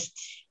against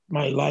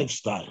my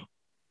lifestyle.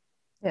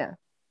 Yeah.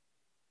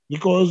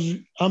 Because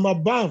I'm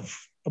above.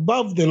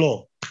 above the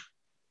law.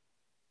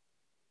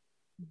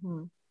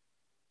 Mm-hmm.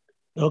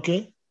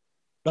 Okay?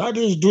 That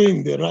is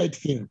doing the right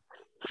thing.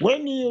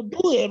 When you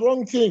do a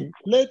wrong thing,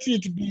 let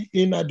it be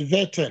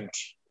inadvertent.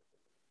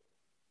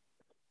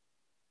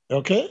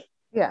 Okay?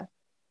 Yeah.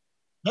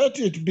 Let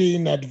it be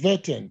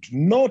inadvertent,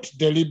 not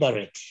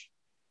deliberate.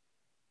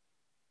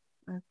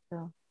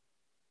 Okay.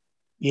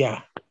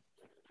 Yeah.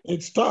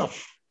 It's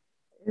tough.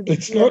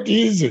 It's Yeah. not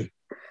easy.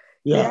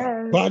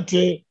 Yeah. Yes. But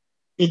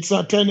it's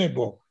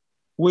attainable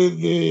with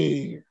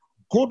the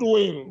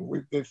goodwill,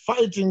 with the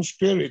fighting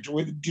spirit,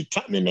 with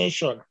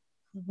determination.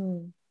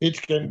 Mm-hmm.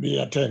 It can be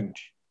attained.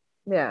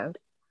 Yeah.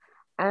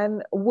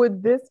 And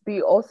would this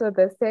be also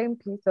the same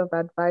piece of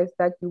advice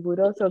that you would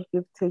also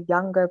give to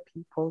younger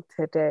people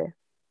today?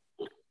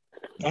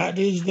 That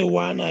is the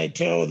one I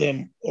tell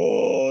them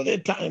all the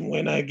time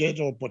when I get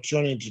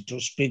opportunity to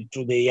speak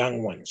to the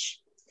young ones.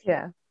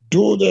 Yeah.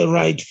 Do the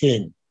right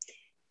thing.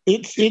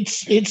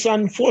 It's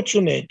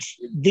unfortunate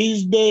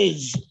these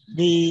days.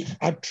 The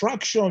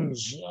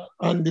attractions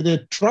and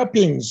the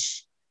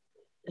trappings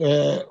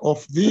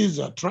of these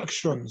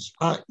attractions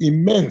are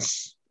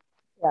immense.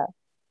 Yeah.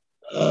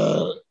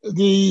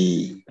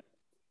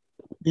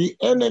 The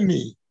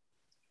enemy,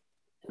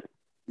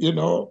 you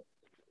know,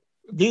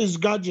 these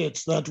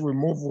gadgets that we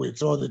move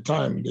with all the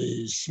time,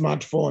 the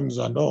smartphones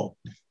and all.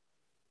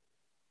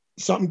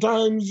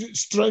 Sometimes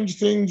strange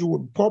things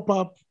would pop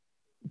up,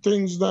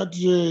 things that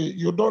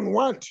you don't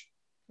want.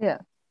 Yeah.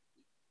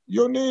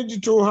 You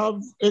need to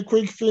have a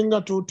quick finger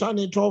to turn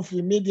it off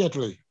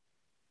immediately.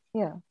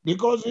 Yeah.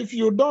 Because if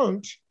you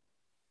don't,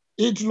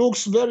 it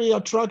looks very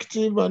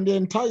attractive and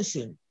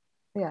enticing.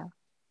 Yeah.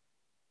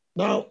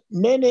 Now,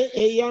 many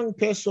a young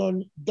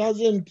person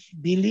doesn't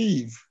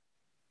believe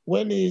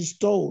when he is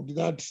told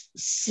that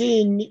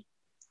sin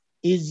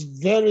is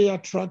very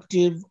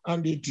attractive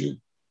and it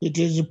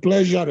is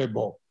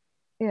pleasurable.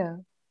 Yeah.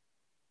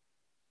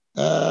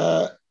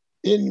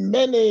 In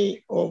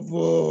many of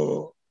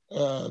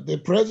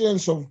the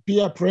presence of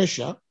peer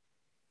pressure,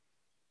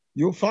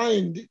 you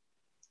find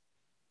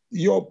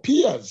your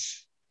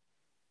peers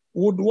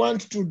would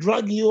want to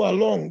drag you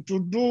along to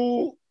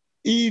do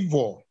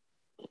evil.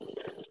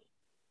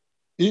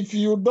 If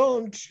you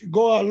don't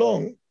go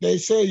along, they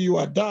say you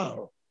are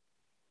dull,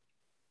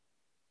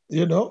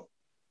 you know?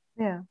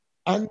 Yeah.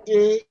 And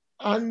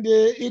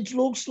it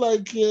looks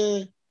like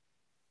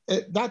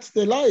that's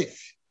the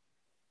life,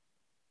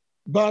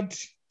 but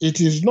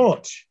it is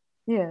not.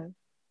 Yeah.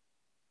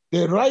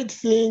 The right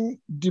thing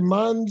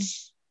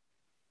demands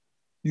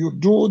you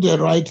do the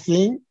right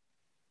thing,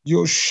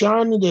 you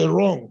shun the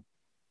wrong,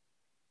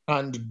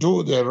 and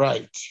do the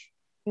right.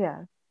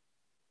 Yeah.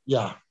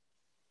 Yeah.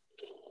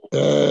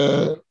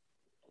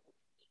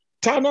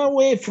 Turn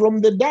away from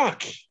the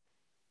dark,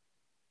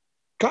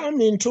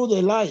 come into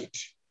the light,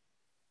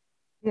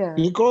 Yeah.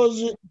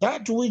 because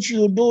that which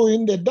you do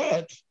in the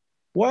dark,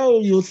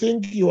 while you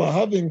think you are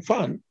having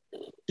fun,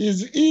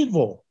 is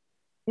evil,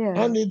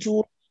 Yeah. and it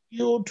will lead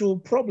you to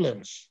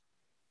problems.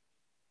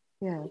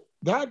 Yeah.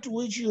 That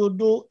which you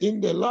do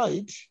in the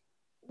light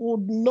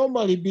would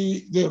normally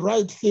be the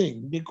right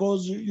thing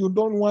because you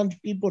don't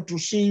want people to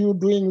see you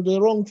doing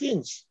the wrong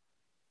things.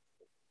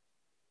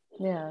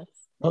 Yes.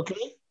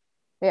 Okay?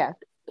 Yeah.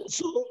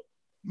 So,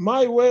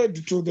 my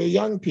word to the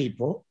young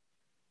people,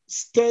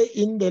 stay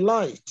in the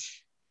light,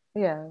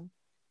 Yeah.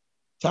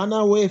 turn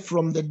away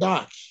from the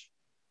dark.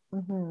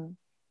 Mm-hmm.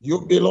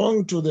 You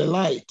belong to the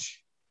light,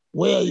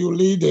 where you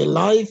lead a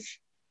life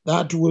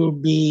that will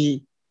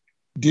be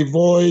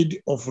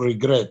devoid of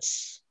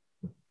regrets.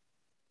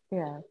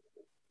 Yeah.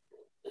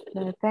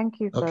 No, thank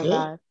you for Okay?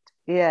 that.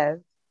 Yes.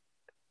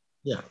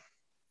 Yeah.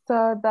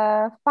 So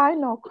the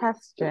final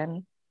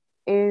question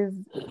is,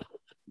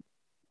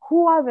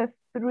 who are the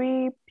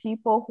three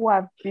people who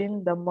have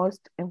been the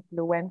most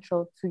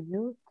influential to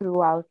you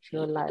throughout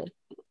your life?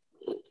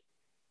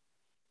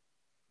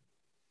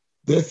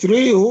 The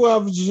three who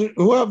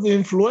have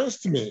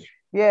influenced me.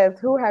 Yes,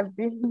 who have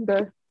been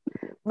the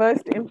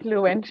most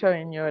influential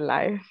in your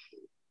life?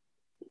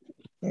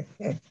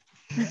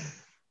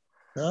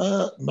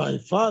 My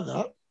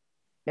father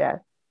Yes.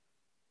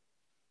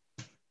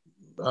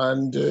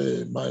 and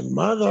my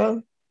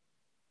mother,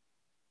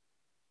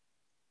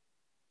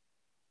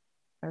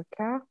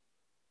 Okay.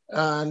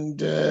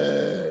 and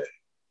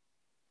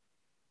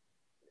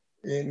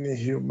in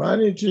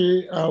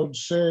humanity, I would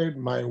say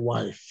my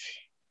wife.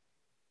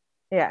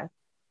 Yes.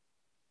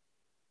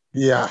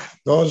 Yeah,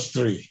 those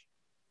three.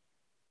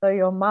 So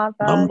your mother,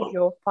 Number,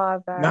 your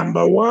father.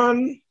 number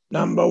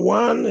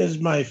one is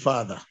my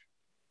father.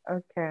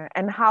 Okay.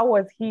 And how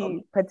was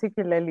he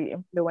particularly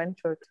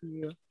influential to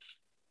you?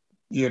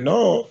 You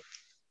know,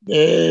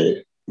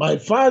 my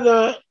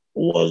father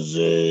was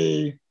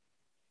is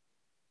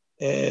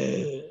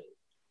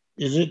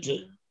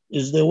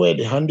the word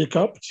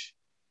handicapped?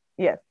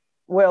 Yes.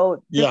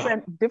 Well,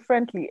 Yeah,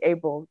 differently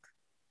abled.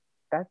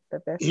 That's the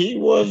best. he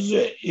was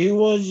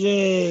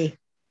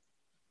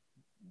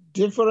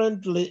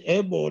differently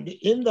abled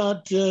in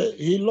that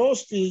he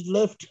lost his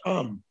left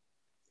arm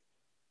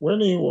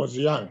when he was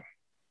young.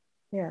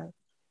 Yeah.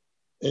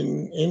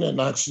 in an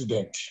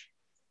accident.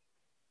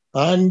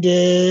 And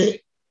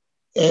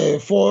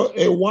for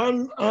a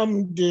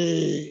one-armed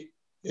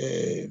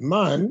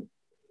man,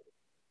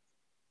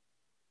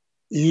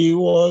 he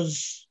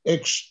was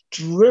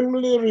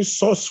extremely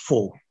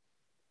resourceful.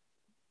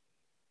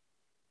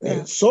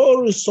 Yeah.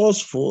 So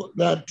resourceful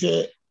that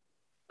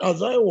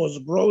as I was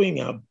growing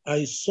up,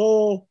 I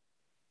saw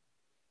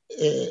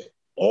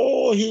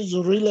all his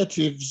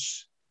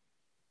relatives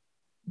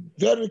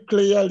very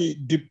clearly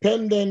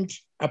dependent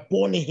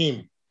upon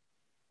him.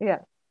 Yeah.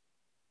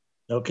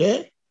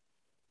 Okay?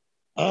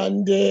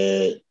 And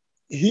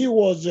he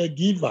was a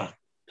giver.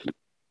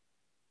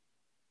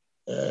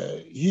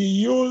 He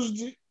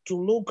used to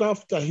look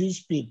after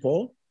his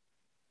people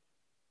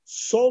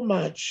so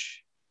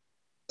much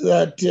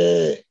that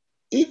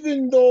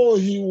even though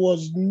he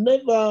was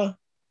never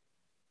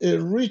a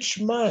rich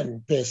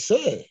man per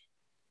se,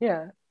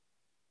 Yeah.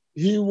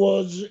 he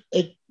was,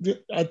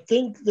 I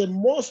think, the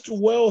most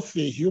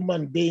wealthy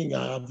human being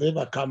I have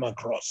ever come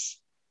across.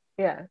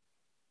 Yeah.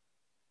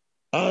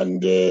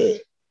 And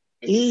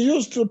he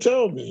used to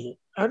tell me,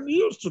 and he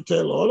used to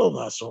tell all of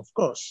us, of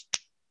course,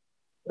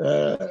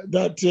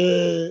 that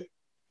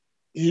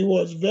he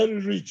was very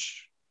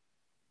rich,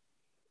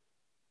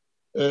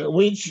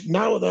 which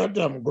now that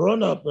I'm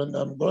grown up and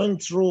I'm going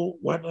through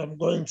what I'm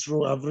going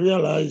through, I've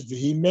realized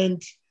he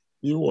meant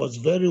he was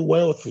very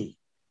wealthy.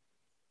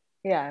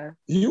 Yeah.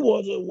 He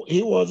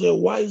was a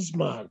wise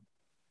man.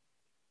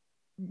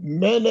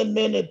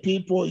 Many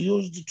people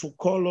used to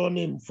call on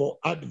him for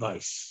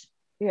advice.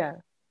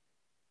 Yeah.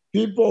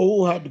 People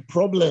who had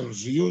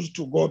problems used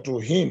to go to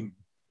him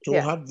to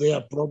Yeah. have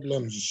their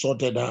problems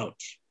sorted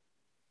out.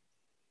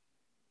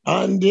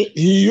 And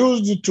he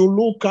used to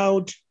look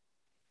out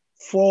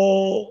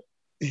for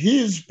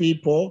his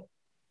people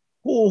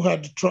who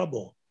had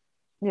trouble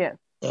Yeah.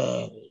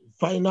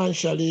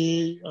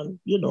 financially, and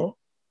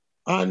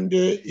and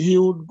he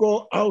would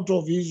go out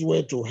of his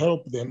way to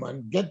help them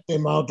and get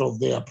them out of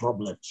their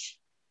problems.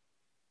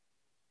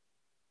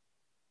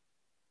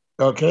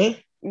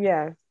 Okay?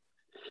 Yeah.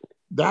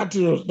 That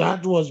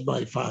was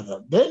my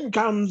father. Then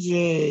comes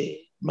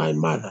my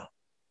mother,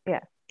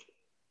 Yeah.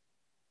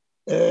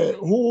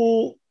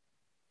 who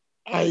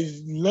I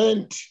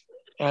learned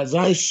as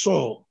I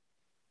saw,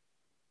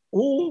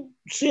 who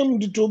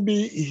seemed to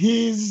be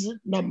his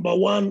number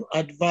one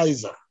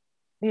advisor,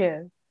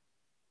 Yeah.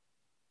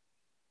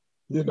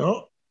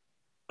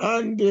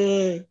 and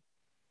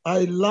I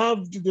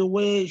loved the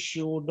way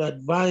she would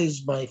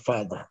advise my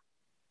father.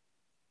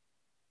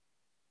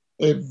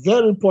 A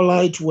very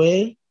polite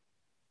way.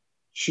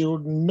 She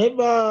would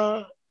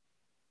never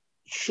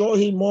show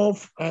him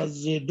off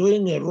as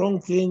doing a wrong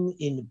thing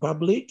in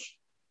public.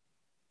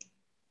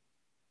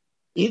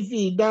 If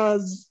he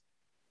does,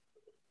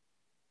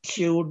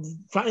 she would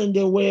find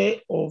a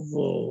way of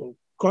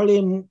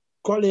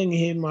calling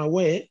him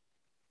away,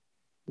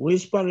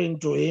 whispering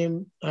to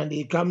him, and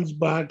he comes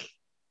back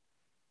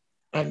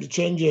and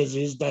changes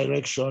his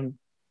direction,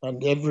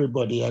 and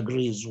everybody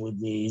agrees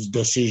with his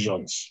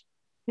decisions.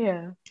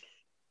 Yeah.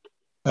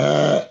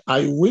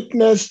 I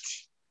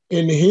witnessed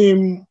in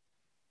him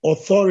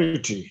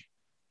authority.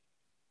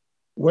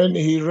 When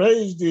he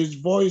raised his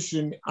voice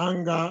in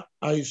anger,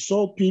 I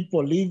saw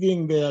people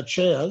leaving their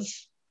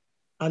chairs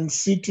and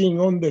sitting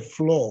on the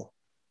floor,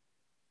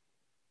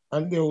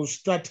 and they will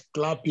start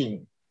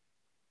clapping.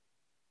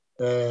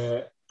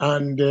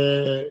 And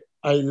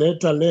I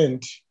later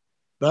learned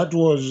that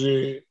was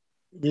the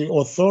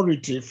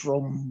authority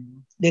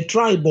from the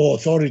tribal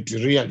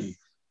authority, really.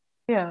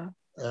 Yeah.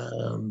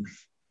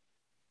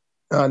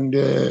 And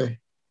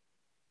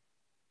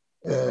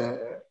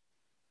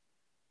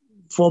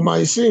for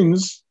my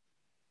sins,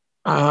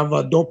 I have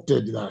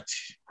adopted that.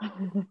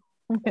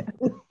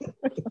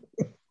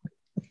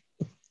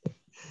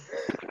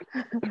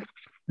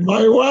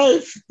 My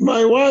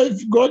wife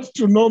got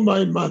to know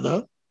my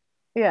mother,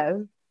 Yes.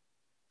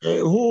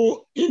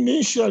 who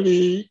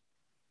initially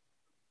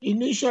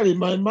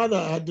my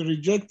mother had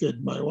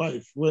rejected my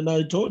wife. When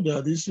I told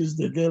her this is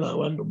the girl I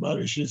want to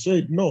marry, she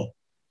said no.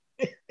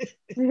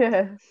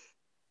 Yeah.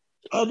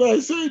 And I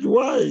said,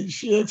 why?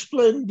 She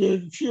explained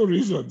a few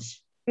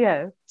reasons.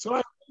 Yes. So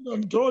I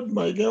went and told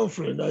my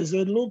girlfriend, I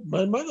said, look,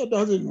 my mother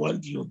doesn't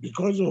want you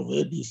because of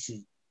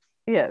ABC.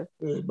 Yes.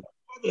 But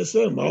the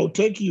same, I'll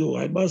take you.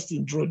 I must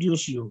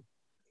introduce you.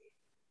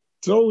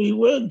 So we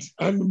went,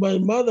 and my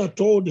mother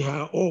told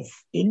her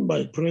off in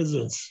my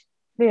presence.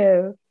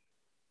 Yes.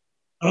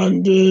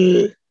 And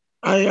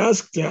I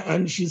asked her,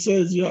 and she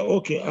says, yeah,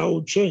 okay, I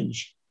will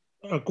change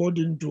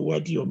according to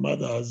what your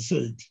mother has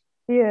said.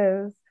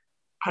 Yes.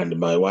 And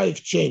my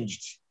wife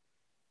changed.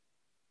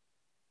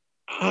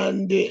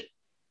 And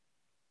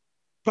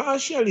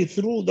partially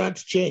through that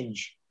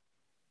change,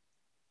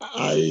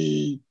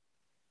 I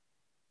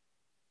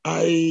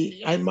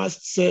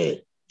must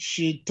say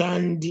she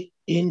turned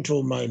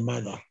into my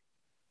mother.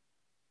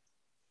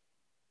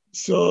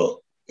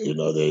 So,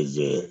 there's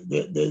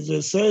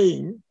a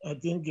saying, I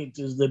think it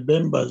is the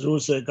Bembas who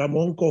say,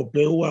 Kamonko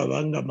peua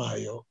vanga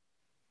mayo.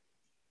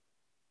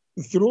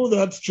 through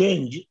that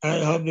change, I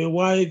have a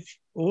wife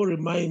who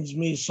reminds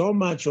me so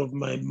much of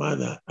my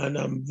mother, and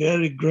I'm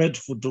very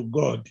grateful to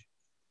God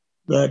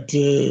that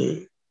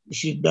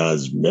she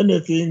does many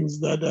things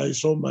that I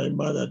saw my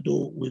mother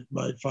do with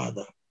my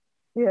father.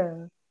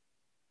 Yeah.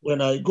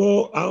 When I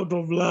go out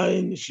of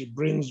line, she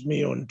brings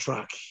me on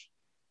track.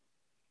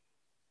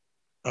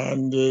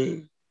 And,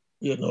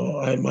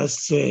 I must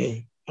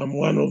say, I'm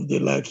one of the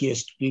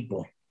luckiest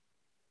people.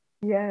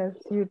 Yes,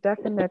 you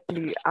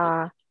definitely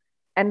are.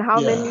 And how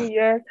Yeah. many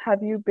years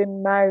have you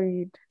been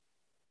married?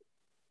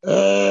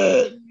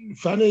 Uh,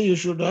 Funny you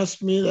should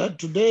ask me that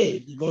today,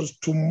 because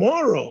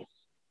tomorrow,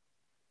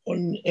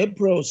 on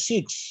April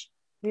 6th,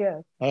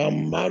 Yes. I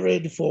am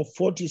married for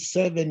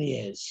 47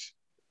 years.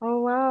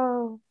 Oh,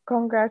 wow.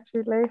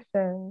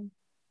 Congratulations.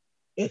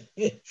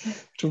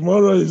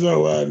 Tomorrow is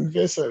our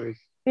anniversary.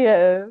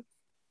 Yes.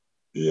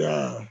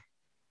 Yeah.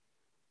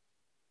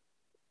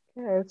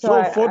 Yeah. So So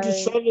I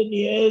 47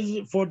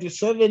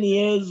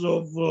 years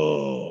of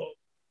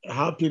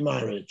happy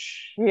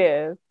marriage.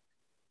 yes.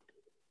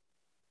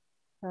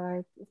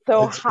 Right.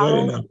 So It's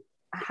very nice.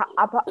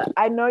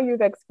 I know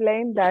you've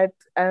explained that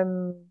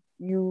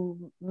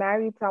you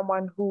married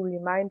someone who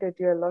reminded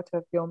you a lot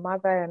of your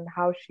mother and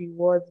how she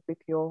was with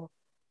your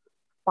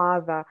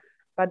father,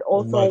 but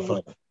With my also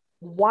father.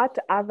 what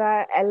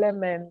other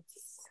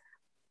elements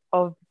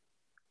of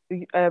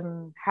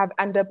have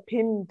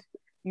underpinned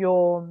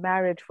your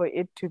marriage for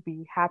it to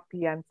be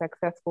happy and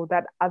successful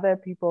that other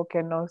people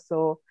can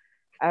also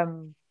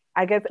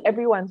I guess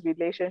everyone's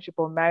relationship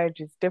or marriage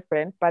is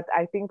different, but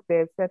I think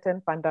there's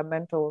certain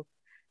fundamentals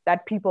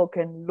that people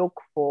can look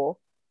for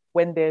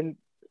when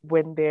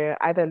they're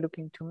either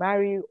looking to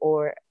marry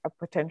or a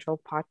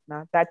potential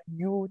partner that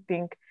you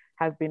think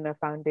have been a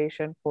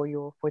foundation for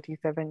your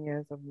 47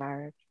 years of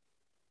marriage.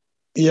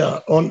 Yeah,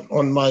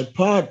 on my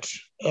part,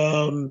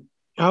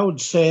 I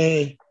would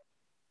say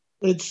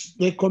it's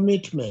the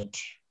commitment.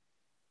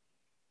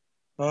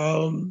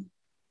 Um,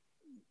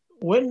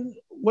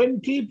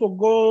 when people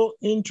go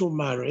into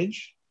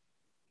marriage,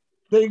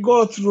 they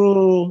go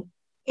through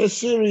a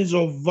series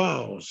of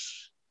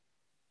vows.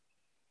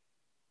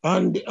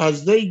 And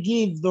as they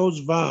give those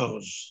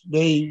vows,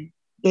 they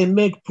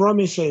make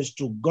promises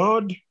to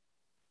God,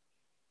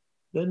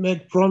 they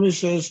make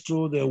promises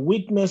to the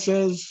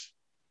witnesses,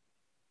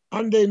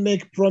 and they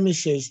make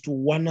promises to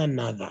one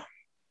another.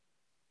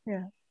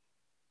 Yeah.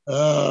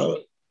 Uh,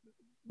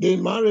 the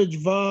marriage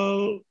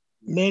vow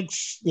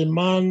makes the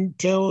man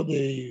tell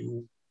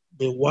the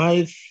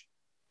wife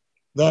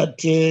that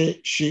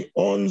she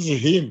owns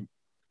him,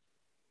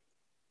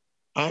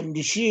 and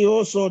she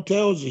also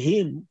tells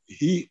him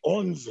he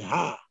owns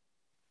her.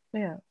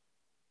 Yeah.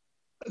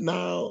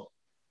 Now,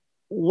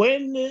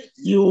 when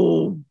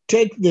you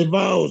take the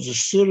vows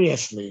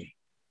seriously,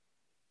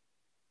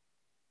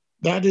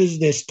 that is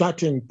the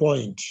starting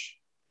point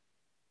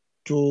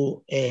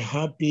to a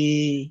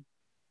happy,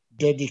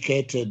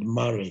 dedicated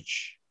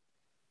marriage.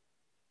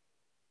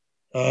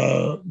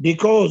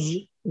 Because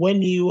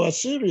when you are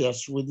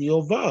serious with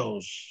your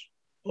vows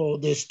or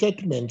the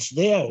statements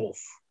thereof,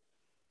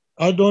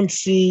 I don't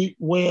see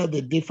where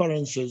the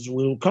differences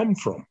will come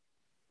from.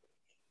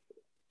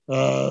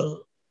 Uh,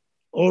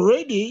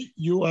 Already,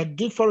 you are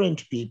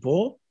different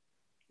people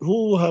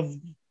who have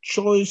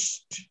chosen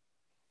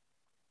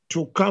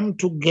to come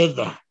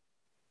together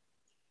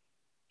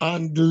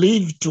and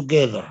live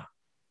together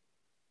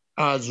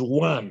as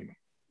one.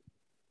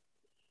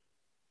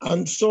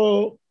 And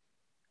so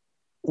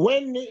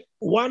when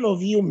one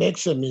of you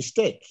makes a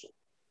mistake,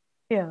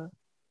 Yeah.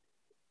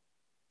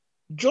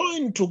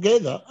 join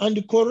together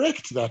and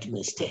correct that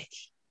mistake.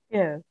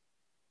 Yeah.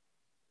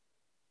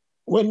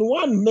 When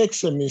one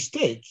makes a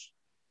mistake,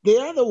 the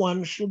other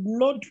one should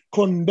not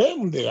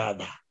condemn the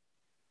other.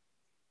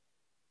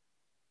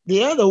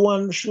 The other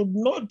one should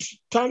not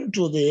turn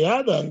to the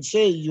other and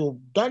say,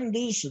 you've done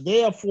this,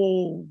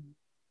 therefore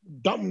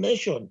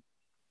damnation.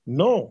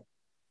 No,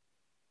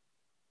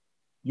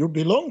 you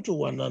belong to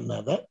one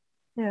another.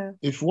 Yeah.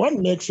 If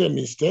one makes a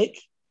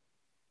mistake,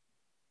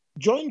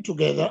 join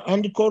together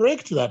and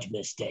correct that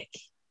mistake.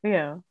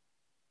 Yeah.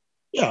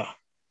 Yeah.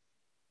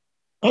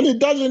 And it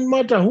doesn't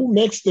matter who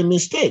makes the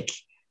mistake.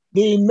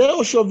 The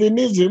male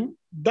chauvinism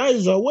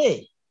dies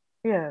away.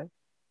 Yeah.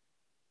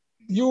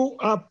 You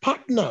are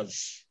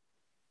partners,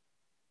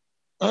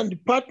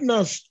 and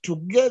partners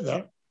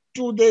together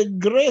to the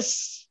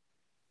grace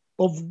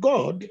of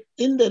God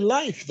in the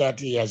life that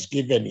He has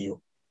given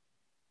you.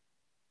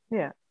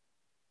 Yeah.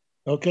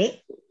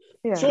 Okay?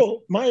 Yeah.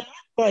 So, my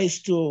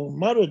advice to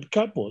married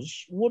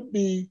couples would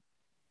be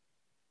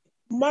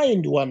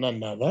mind one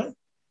another,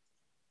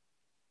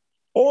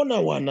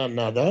 honor one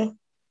another,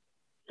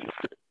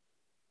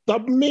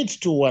 submit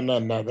to one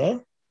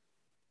another,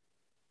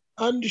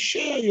 and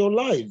share your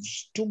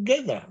lives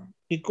together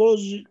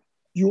because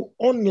you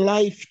own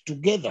life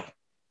together.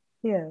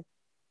 Yeah.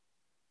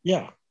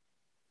 Yeah.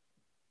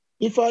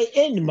 If I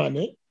earn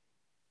money,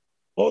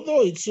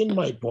 although it's in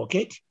my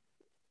pocket,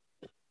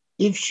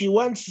 if she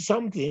wants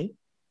something,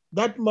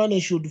 that money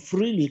should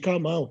freely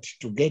come out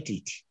to get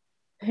it.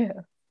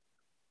 Yeah.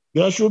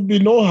 There should be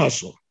no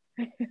hassle.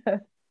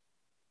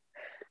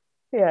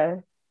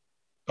 Yes.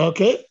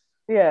 Okay?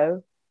 Yes.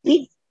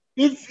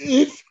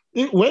 If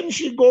when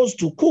she goes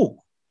to cook,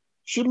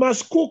 she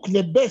must cook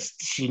the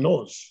best she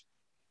knows,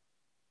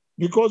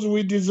 because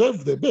we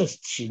deserve the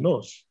best she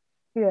knows.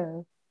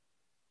 Yes.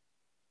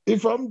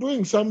 If I'm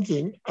doing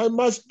something, I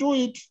must do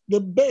it the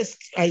best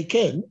I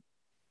can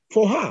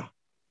for her.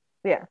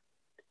 Yeah.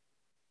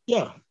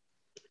 Yeah.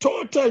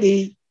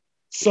 Totally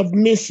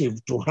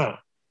submissive to her.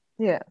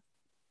 Yeah.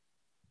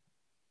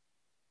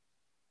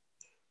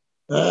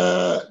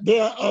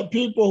 There are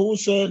people who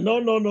say, no,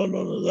 no, no,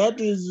 no, no, that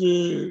is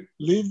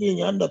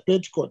living under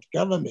petticoat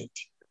government.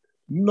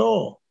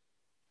 No,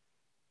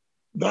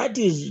 that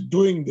is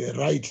doing the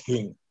right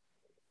thing.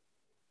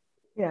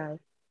 Yes.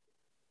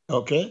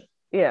 Okay?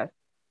 Yes.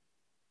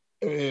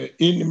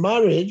 In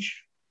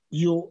marriage,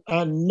 you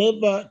are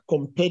never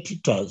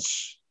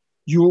competitors.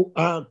 You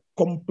are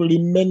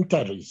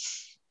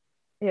complementaries.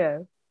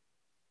 Yes.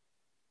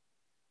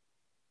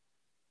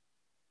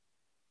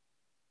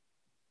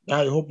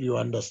 I hope you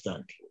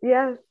understand.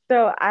 Yes,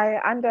 so I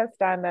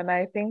understand, and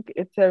I think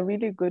it's a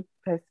really good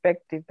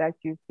perspective that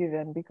you've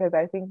given, because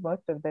I think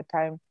most of the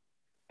time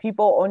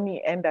people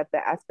only end at the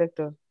aspect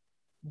of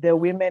the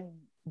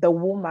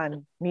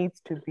woman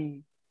needs to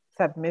be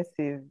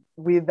submissive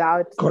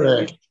without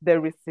Correct. the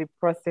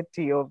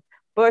reciprocity of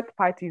both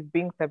parties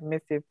being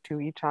submissive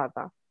to each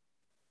other.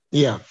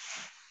 Yeah.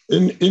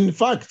 In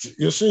fact,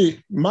 you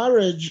see,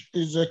 marriage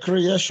is a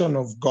creation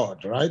of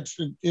God, right?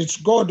 It's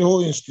God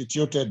who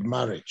instituted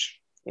marriage.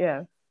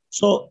 Yeah.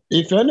 So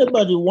if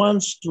anybody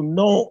wants to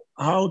know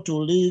how to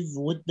live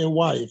with the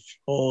wife,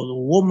 or the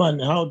woman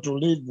how to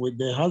live with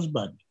the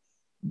husband,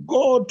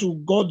 go to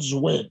God's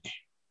word.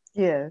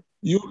 Yes.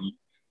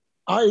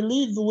 I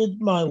live with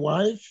my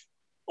wife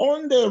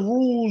on the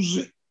rules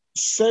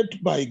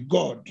set by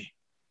God,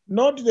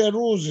 not the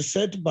rules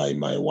set by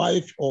my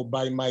wife or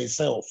by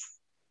myself.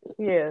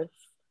 Yes.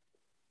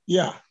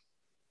 Yeah.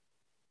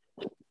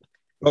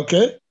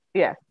 Okay.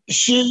 Yeah.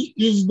 She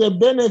is the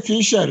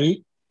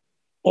beneficiary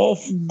of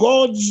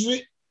God's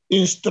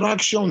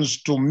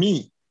instructions to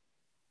me.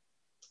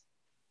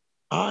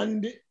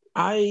 And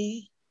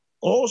I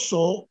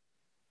also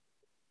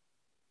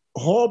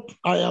hope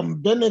I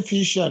am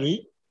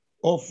beneficiary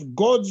of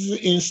God's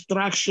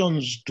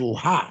instructions to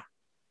her.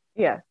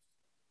 Yeah.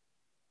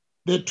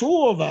 The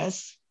two of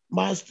us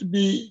must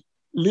be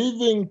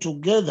living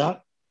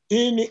together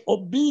in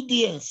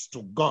obedience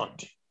to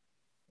God.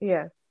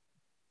 Yeah.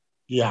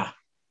 Yeah.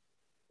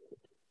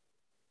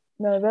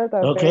 No, those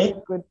are very Okay.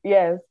 good.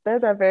 Yes,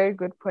 those are very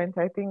good points.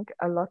 I think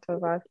a lot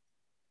of us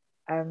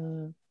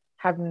um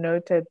have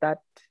noted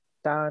that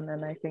down,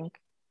 and I think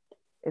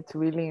it's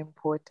really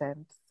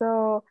important.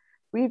 So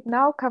we've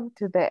now come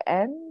to the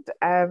end.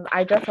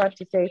 I just want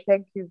to say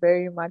thank you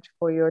very much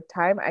for your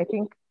time. I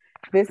think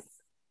this,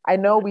 I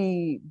know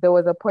there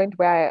was a point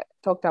where I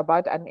talked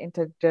about an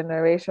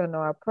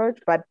intergenerational approach,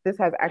 but this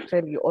has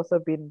actually also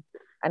been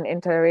an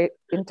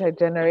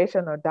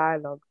intergenerational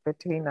dialogue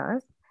between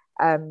us.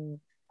 Um,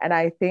 and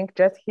I think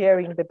just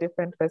hearing the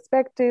different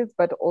perspectives,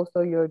 but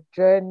also your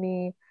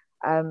journey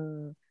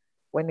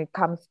when it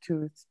comes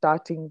to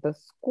starting the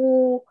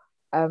school,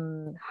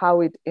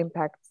 how it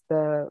impacts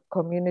the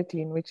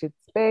community in which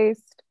it's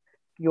based,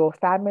 your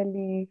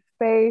family,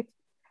 faith,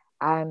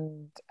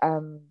 and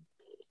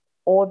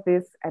all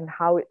this, and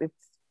how it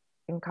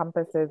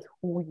encompasses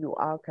who you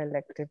are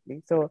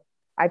collectively. So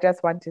I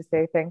just want to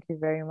say thank you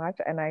very much.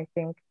 And I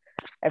think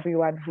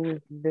everyone who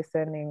is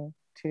listening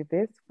to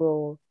this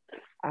will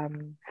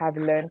have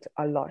learned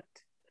a lot.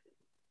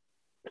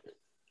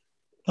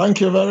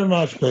 Thank you very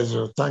much,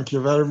 Pedro. Thank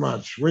you very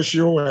much. Wish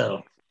you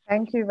well.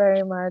 Thank you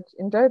very much.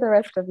 Enjoy the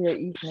rest of your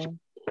evening.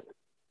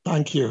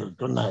 Thank you.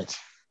 Good night.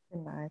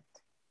 Good night.